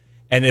life.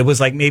 And it was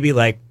like maybe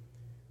like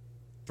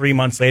 3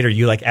 months later,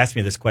 you like asked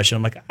me this question.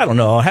 I'm like, I don't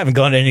know. I haven't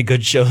gone to any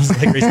good shows.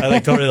 Like recently. I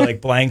like totally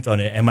like blanked on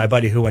it. And my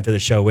buddy who went to the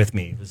show with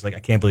me was like, I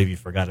can't believe you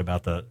forgot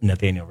about the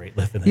Nathaniel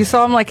Rateliff. You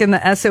saw him like in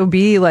the SOB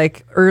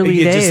like early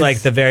days. Just like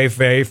the very,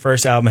 very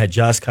first album had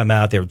just come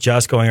out. They were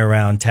just going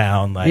around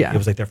town. Like it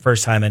was like their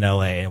first time in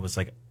LA. And it was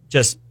like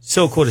just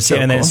so cool to see.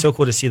 And then it's so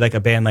cool to see like a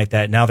band like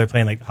that. Now they're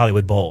playing like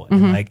Hollywood Bowl.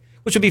 And like,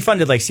 which would be fun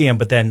to like see them,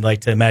 but then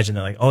like to imagine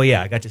that like, oh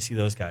yeah, I got to see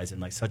those guys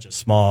in like such a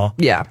small,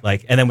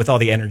 like, and then with all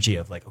the energy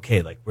of like,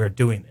 okay, like we're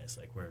doing this,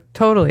 like we're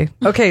totally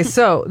okay.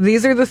 So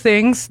these are the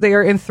things. They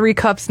are in 3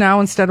 cups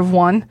now instead of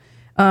 1.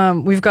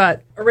 We've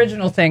got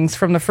original things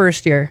from the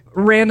first year,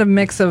 random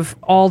mix of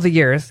all the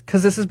years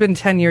because this has been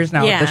 10 years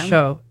now at the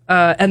show,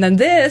 and then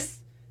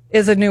this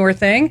is a newer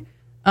thing.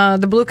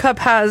 The blue cup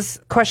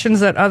has questions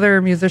that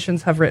other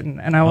musicians have written,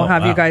 and I will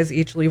have you guys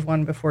each leave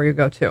one before you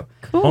go too.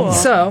 Cool.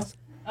 So.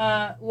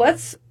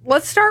 Let's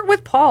start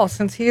with Paul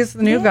since he's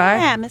the new guy.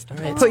 Yeah,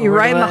 Mr. Paul. Put you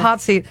right in the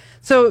hot seat.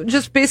 So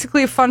just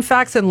basically fun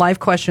facts and life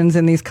questions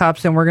in these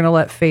cups, and we're going to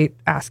let Fate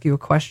ask you a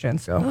question.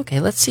 So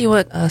Okay, let's see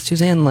what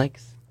Suzanne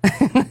likes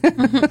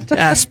to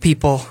ask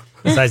people.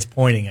 besides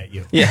pointing at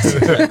you. Yes,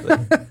 exactly.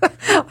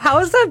 how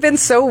has that been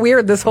so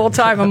weird this whole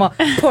time? I'm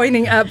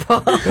pointing at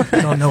Paul.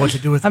 I don't know what to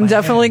do with I'm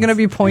definitely going to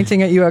be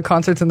pointing at you at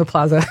concerts in the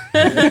Plaza.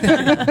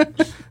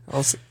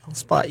 I'll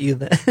spot you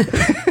then.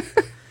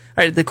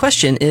 All right, the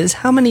question is,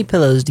 how many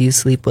pillows do you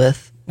sleep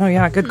with? Oh,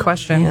 yeah, good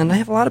question. And I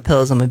have a lot of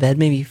pillows on my bed.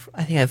 Maybe,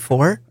 I think I have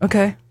 4.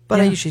 Okay.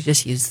 But I usually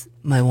just use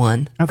my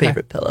one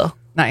favorite pillow.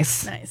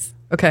 Nice.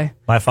 Okay.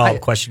 My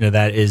follow-up question to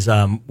that is,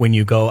 when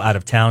you go out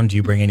of town, do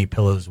you bring any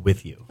pillows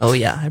with you? Oh,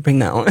 yeah, I bring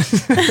that one.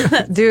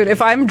 Dude,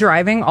 if I'm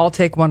driving, I'll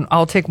take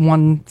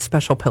one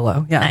special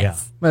pillow. Yeah.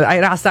 Nice. But I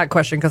asked that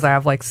question because I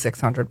have like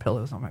 600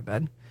 pillows on my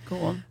bed.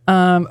 Cool.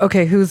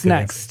 Okay, who's Good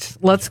next?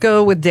 Let's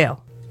go with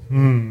Dale.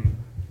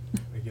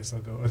 I guess I'll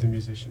go other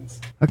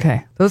musicians.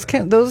 Okay. Those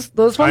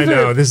ones I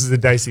know, are... this is a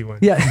dicey one.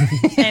 Yeah.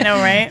 I know,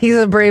 right? He's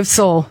a brave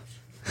soul.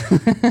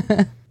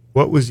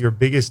 What was your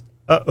biggest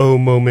uh-oh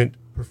moment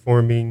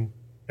performing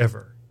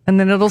ever? And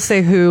then it'll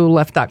say who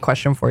left that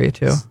question for you,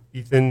 too.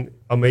 Ethan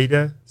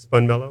Almeida,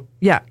 Spun Mellow.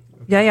 Yeah.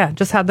 Yeah.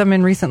 Just had them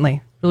in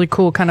recently. Really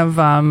cool kind of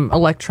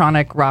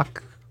electronic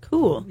rock.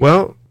 Cool.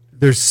 Well,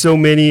 there's so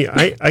many.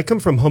 I come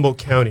from Humboldt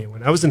County.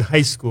 When I was in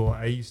high school,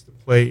 I used to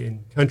play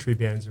in country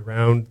bands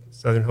around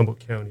southern Humboldt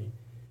County.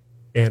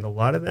 And a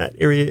lot of that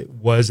area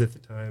was at the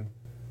time,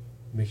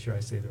 make sure I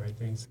say the right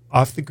things,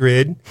 off the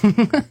grid.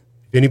 If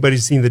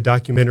anybody's seen the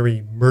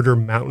documentary Murder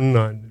Mountain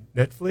on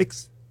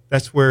Netflix,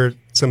 that's where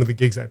some of the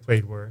gigs I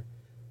played were.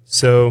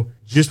 So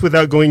just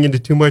without going into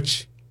too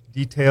much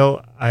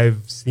detail,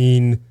 I've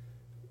been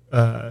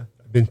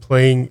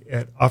playing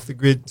at off the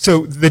grid.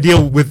 So the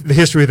deal with the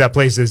history of that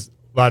place is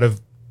a lot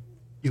of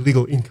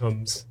illegal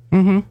incomes,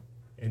 and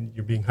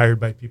you're being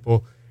hired by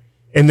people.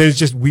 And there's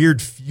just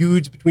weird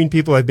feuds between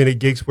people. I've been at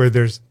gigs where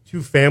there's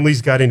 2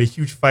 families got in a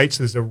huge fight,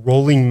 so there's a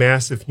rolling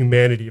mass of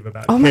humanity of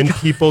about 10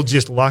 people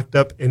just locked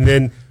up. And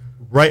then,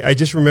 I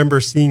just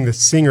remember seeing the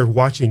singer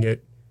watching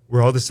it.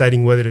 We're all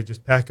deciding whether to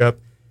just pack up,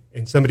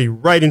 and somebody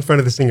right in front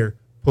of the singer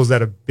pulls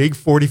out a big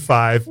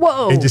 45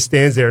 and just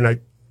stands there. And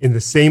in the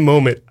same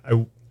moment,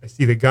 I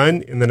see the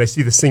gun, and then I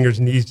see the singer's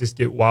knees just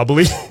get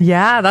wobbly.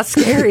 Yeah, that's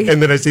scary.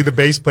 And then I see the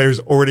bass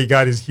player's already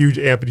got his huge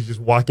amp, and he's just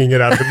walking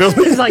it out of the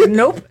building. He's like,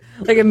 nope.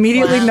 Like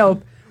immediately,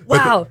 nope.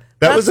 Wow.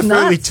 That was a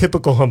fairly nuts.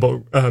 typical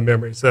Humboldt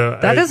memory. So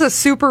That is a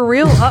super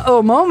real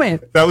uh-oh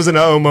moment. That was an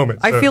uh-oh moment.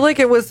 I feel like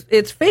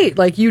it's fate.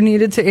 Like you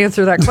needed to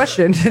answer that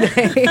question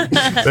today.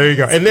 There you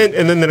go. And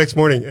then the next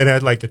morning, it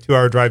had like a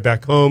 2-hour drive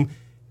back home,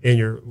 and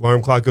your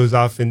alarm clock goes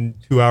off in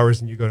 2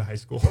 hours, and you go to high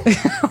school.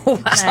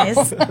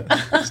 Nice.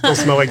 Still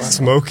smell like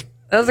smoke.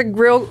 That's a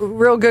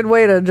real good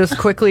way to just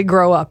quickly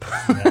grow up.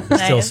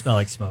 Still smell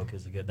like smoke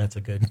is that's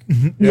a good.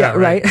 Yeah,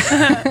 right.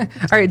 All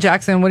right,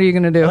 Jackson, what are you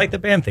going to do? I like the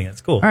band thing.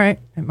 It's cool. All right.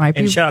 It might be.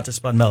 And shout out to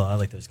Spun Mellow. I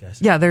like those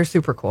guys. Yeah, they're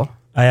super cool.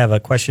 I have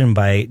a question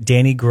by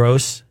Danny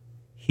Gross,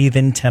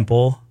 Heathen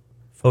Temple,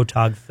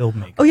 photog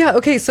filmmaker. Oh, yeah.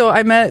 Okay. So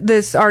I met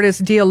this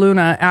artist, Dia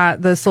Luna,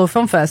 at the SLO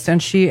Film Fest,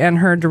 and she and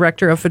her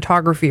director of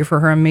photography for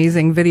her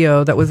amazing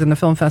video that was in the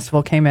film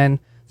festival came in.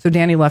 So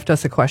Danny left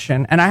us a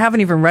question, and I haven't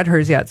even read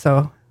hers yet.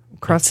 So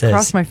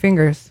cross my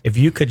fingers. If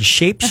you could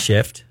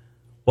shapeshift,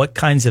 what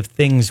kinds of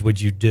things would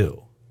you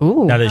do?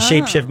 Ooh. Now, does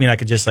shapeshift mean I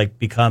could just like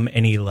become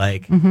any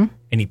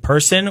any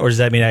person, or does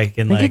that mean I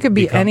can I think it could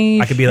be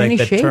I could be like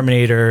the shape.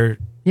 Terminator,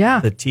 Yeah.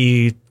 the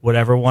T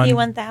whatever one.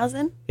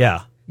 T1000?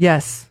 Yeah.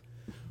 Yes.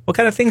 What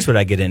kind of things would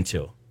I get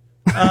into?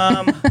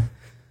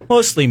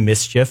 Mostly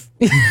mischief.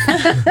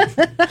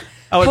 I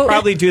would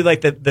probably do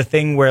like the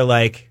thing where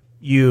like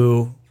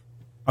I'll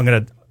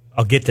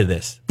get to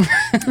this.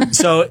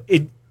 So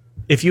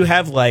if you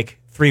have like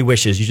 3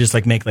 wishes, you just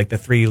like make like the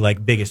 3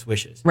 like biggest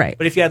wishes. Right.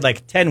 But if you had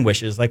like 10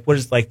 wishes, like what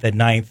is like the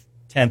 9th,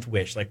 10th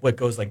wish? Like what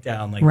goes like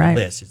down like Right.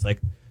 the list? It's like,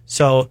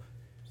 so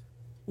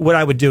what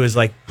I would do is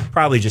like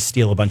probably just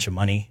steal a bunch of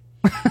money.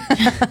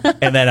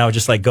 And then I would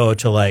just like go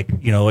to like,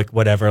 like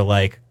whatever,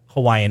 like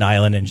Hawaiian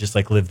island and just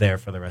like live there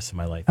for the rest of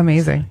my life.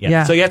 Amazing. Yeah.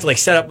 Yeah. So you have to like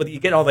set up you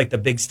get all like the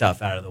big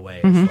stuff out of the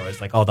way as far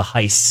as like all the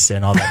heists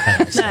and all that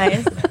kind of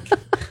stuff.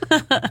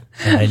 Nice.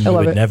 And then you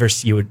love would it. never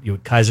see you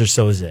would Kaiser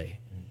Soze.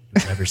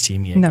 You'd never see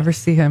me again. Never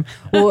see him.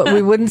 Well,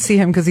 we wouldn't see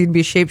him because he'd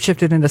be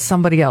shapeshifted into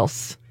somebody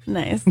else.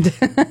 Nice.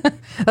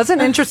 That's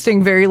an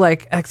interesting, very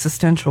like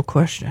existential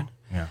question.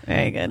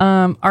 Very good.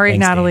 All right, Thanks,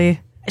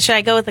 Natalie, Should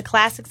I go with the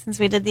classic since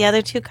we did the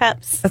other 2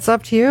 cups? that's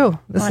up to you.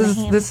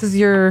 This is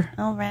your,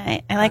 All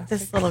right. I like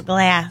this little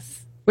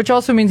glass. which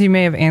also means you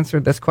may have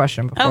answered this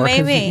question before. 'cause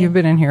maybe. you've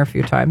been in here a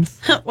few times.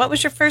 What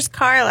was your first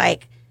car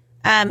like?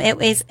 It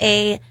was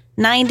a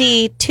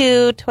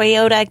 92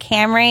 Toyota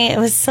Camry. It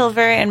was silver,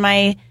 and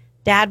my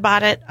dad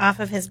bought it off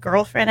of his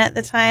girlfriend at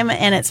the time,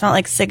 and it smelled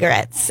like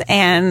cigarettes.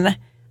 And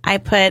I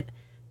put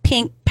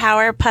pink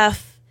Power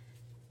Puff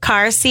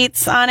car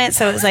seats on it,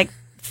 so it was like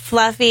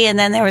fluffy. And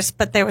then there was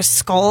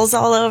skulls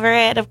all over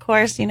it, of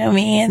course, you know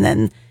me. And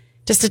then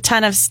just a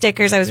ton of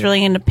stickers. I was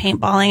really into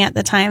paintballing at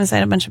the time, so I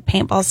had a bunch of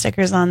paintball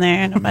stickers on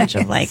there and a bunch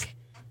of like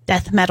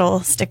death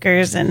metal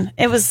stickers. And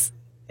it was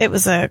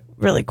a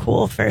really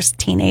cool first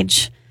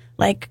teenage,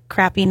 like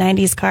crappy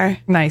 90s car.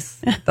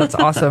 Nice. That's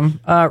awesome.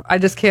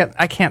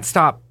 I can't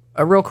stop.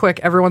 Real quick,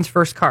 everyone's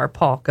first car.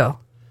 Paul, go.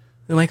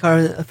 My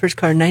first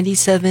car,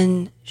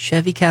 97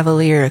 Chevy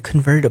Cavalier, a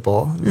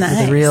convertible. Nice.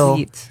 With a real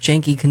Neat.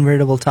 janky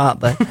convertible top,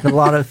 but had a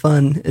lot of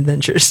fun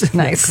adventures. in that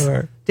Nice.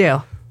 car.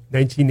 Dale.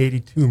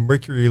 1982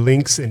 Mercury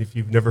Lynx, and if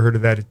you've never heard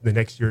of that, the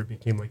next year it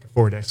became like a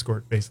Ford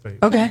Escort, basically.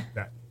 Okay.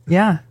 That.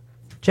 Yeah.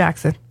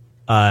 Jackson.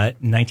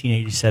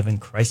 1987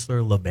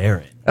 Chrysler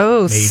LeBaron.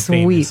 Oh, made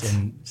sweet. famous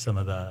in some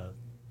of the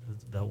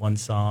one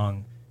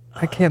song.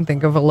 I can't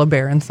think of a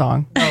LeBaron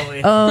song. Oh,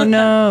 it's Oh,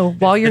 no.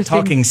 While you're the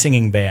talking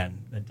singing band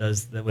that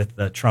does with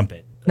the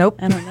trumpet. Nope.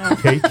 I don't know.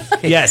 Cake.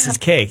 Yes, it's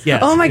Cake.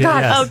 Yes. Oh, my It-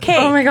 God. yes. Okay.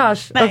 Oh, my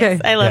gosh. Nice. Okay.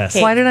 I love Yes.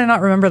 cake. Why did I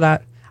not remember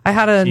that? I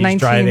had a She's 19...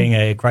 driving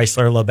a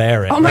Chrysler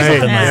LeBaron. Oh, my or God.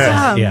 something like that.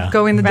 Awesome. Yeah.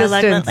 Going the distance.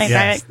 Reluctantly.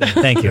 Yes.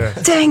 Thank you.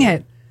 Dang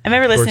it. I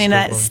remember listening to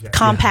that George Stapleton, yeah.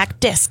 compact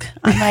disc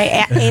on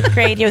my 8th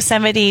grade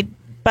Yosemite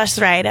bus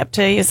ride up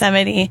to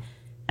Yosemite.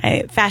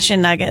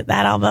 Fashion Nugget,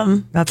 that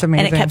album. That's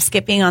amazing. And it kept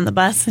skipping on the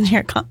bus. And Do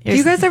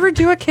you guys ever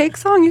do a cake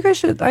song? You guys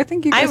should. I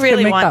think you guys I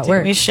really could make want that to.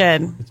 work. We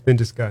should. It's been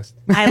discussed.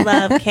 I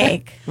love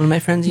cake. One of my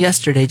friends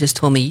yesterday just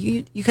told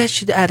me, you guys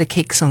should add a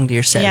cake song to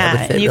your set. That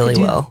would fit you really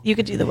could do, well. You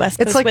could do the West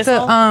Coast It's like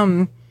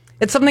Whistle.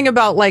 it's something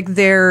about like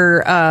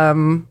their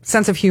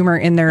sense of humor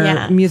in their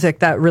Yeah. music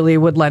that really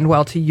would lend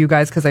well to you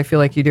guys because I feel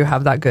like you do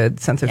have that good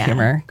sense of Yeah.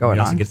 humor going We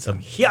also on. get some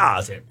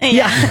ya's in.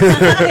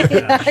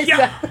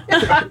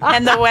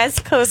 And the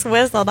West Coast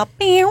Whistle. The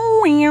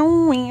pew,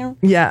 pew, pew.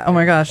 Yeah. Oh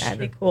my gosh. That'd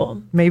be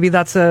cool. Maybe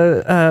that's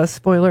a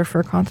spoiler for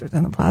a concert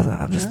in the Plaza.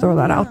 I'll just throw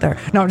that out there.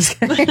 No, I'm just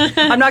kidding.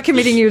 I'm not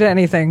committing you to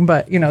anything,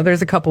 but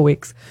there's a couple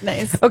weeks.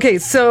 Nice. Okay,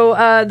 so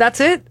that's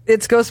it.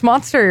 It's Ghost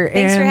Monster.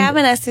 Thanks for and-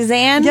 having us,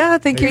 Suzanne. Yeah,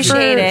 thank you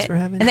Appreciate for- it. for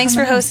having and thanks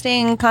for coming in.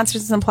 hosting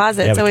concerts in the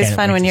Plaza. Yeah, It's we always can't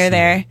fun wait when to you're see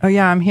there. Oh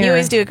yeah, I'm here. You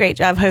always do a great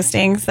job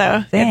hosting,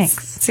 so Thanks.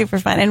 it's super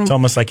fun. And It's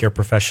almost like you're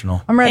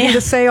professional. I'm ready Yeah.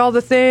 to say all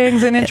the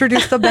things and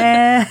introduce the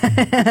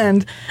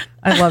band.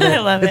 I love it. I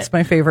love It's it.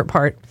 my favorite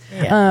part.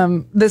 Yeah.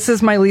 This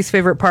is my least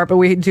favorite part, but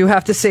we do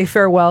have to say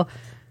farewell.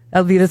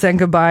 Alvidas and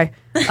goodbye.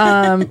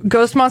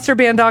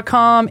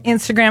 Ghostmonsterband.com,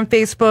 Instagram,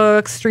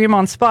 Facebook, stream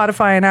on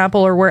Spotify and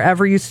Apple or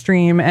wherever you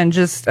stream, and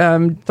just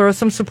throw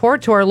some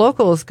support to our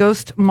locals.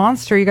 Ghost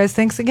Monster, you guys,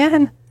 thanks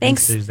again.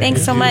 thanks Suzanne.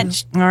 so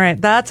much. All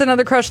right, that's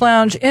another Krush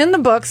Lounge in the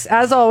books.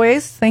 As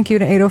always, thank you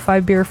to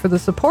 805 Beer for the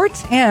support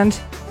and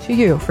to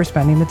you for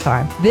spending the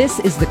time. This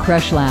is the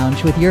Krush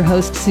Lounge with your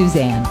host,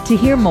 Suzanne. To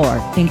hear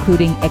more,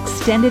 including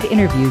extended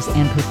interviews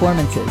and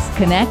performances,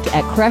 connect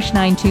at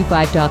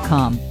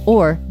crush925.com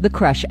or the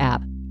Krush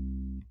app.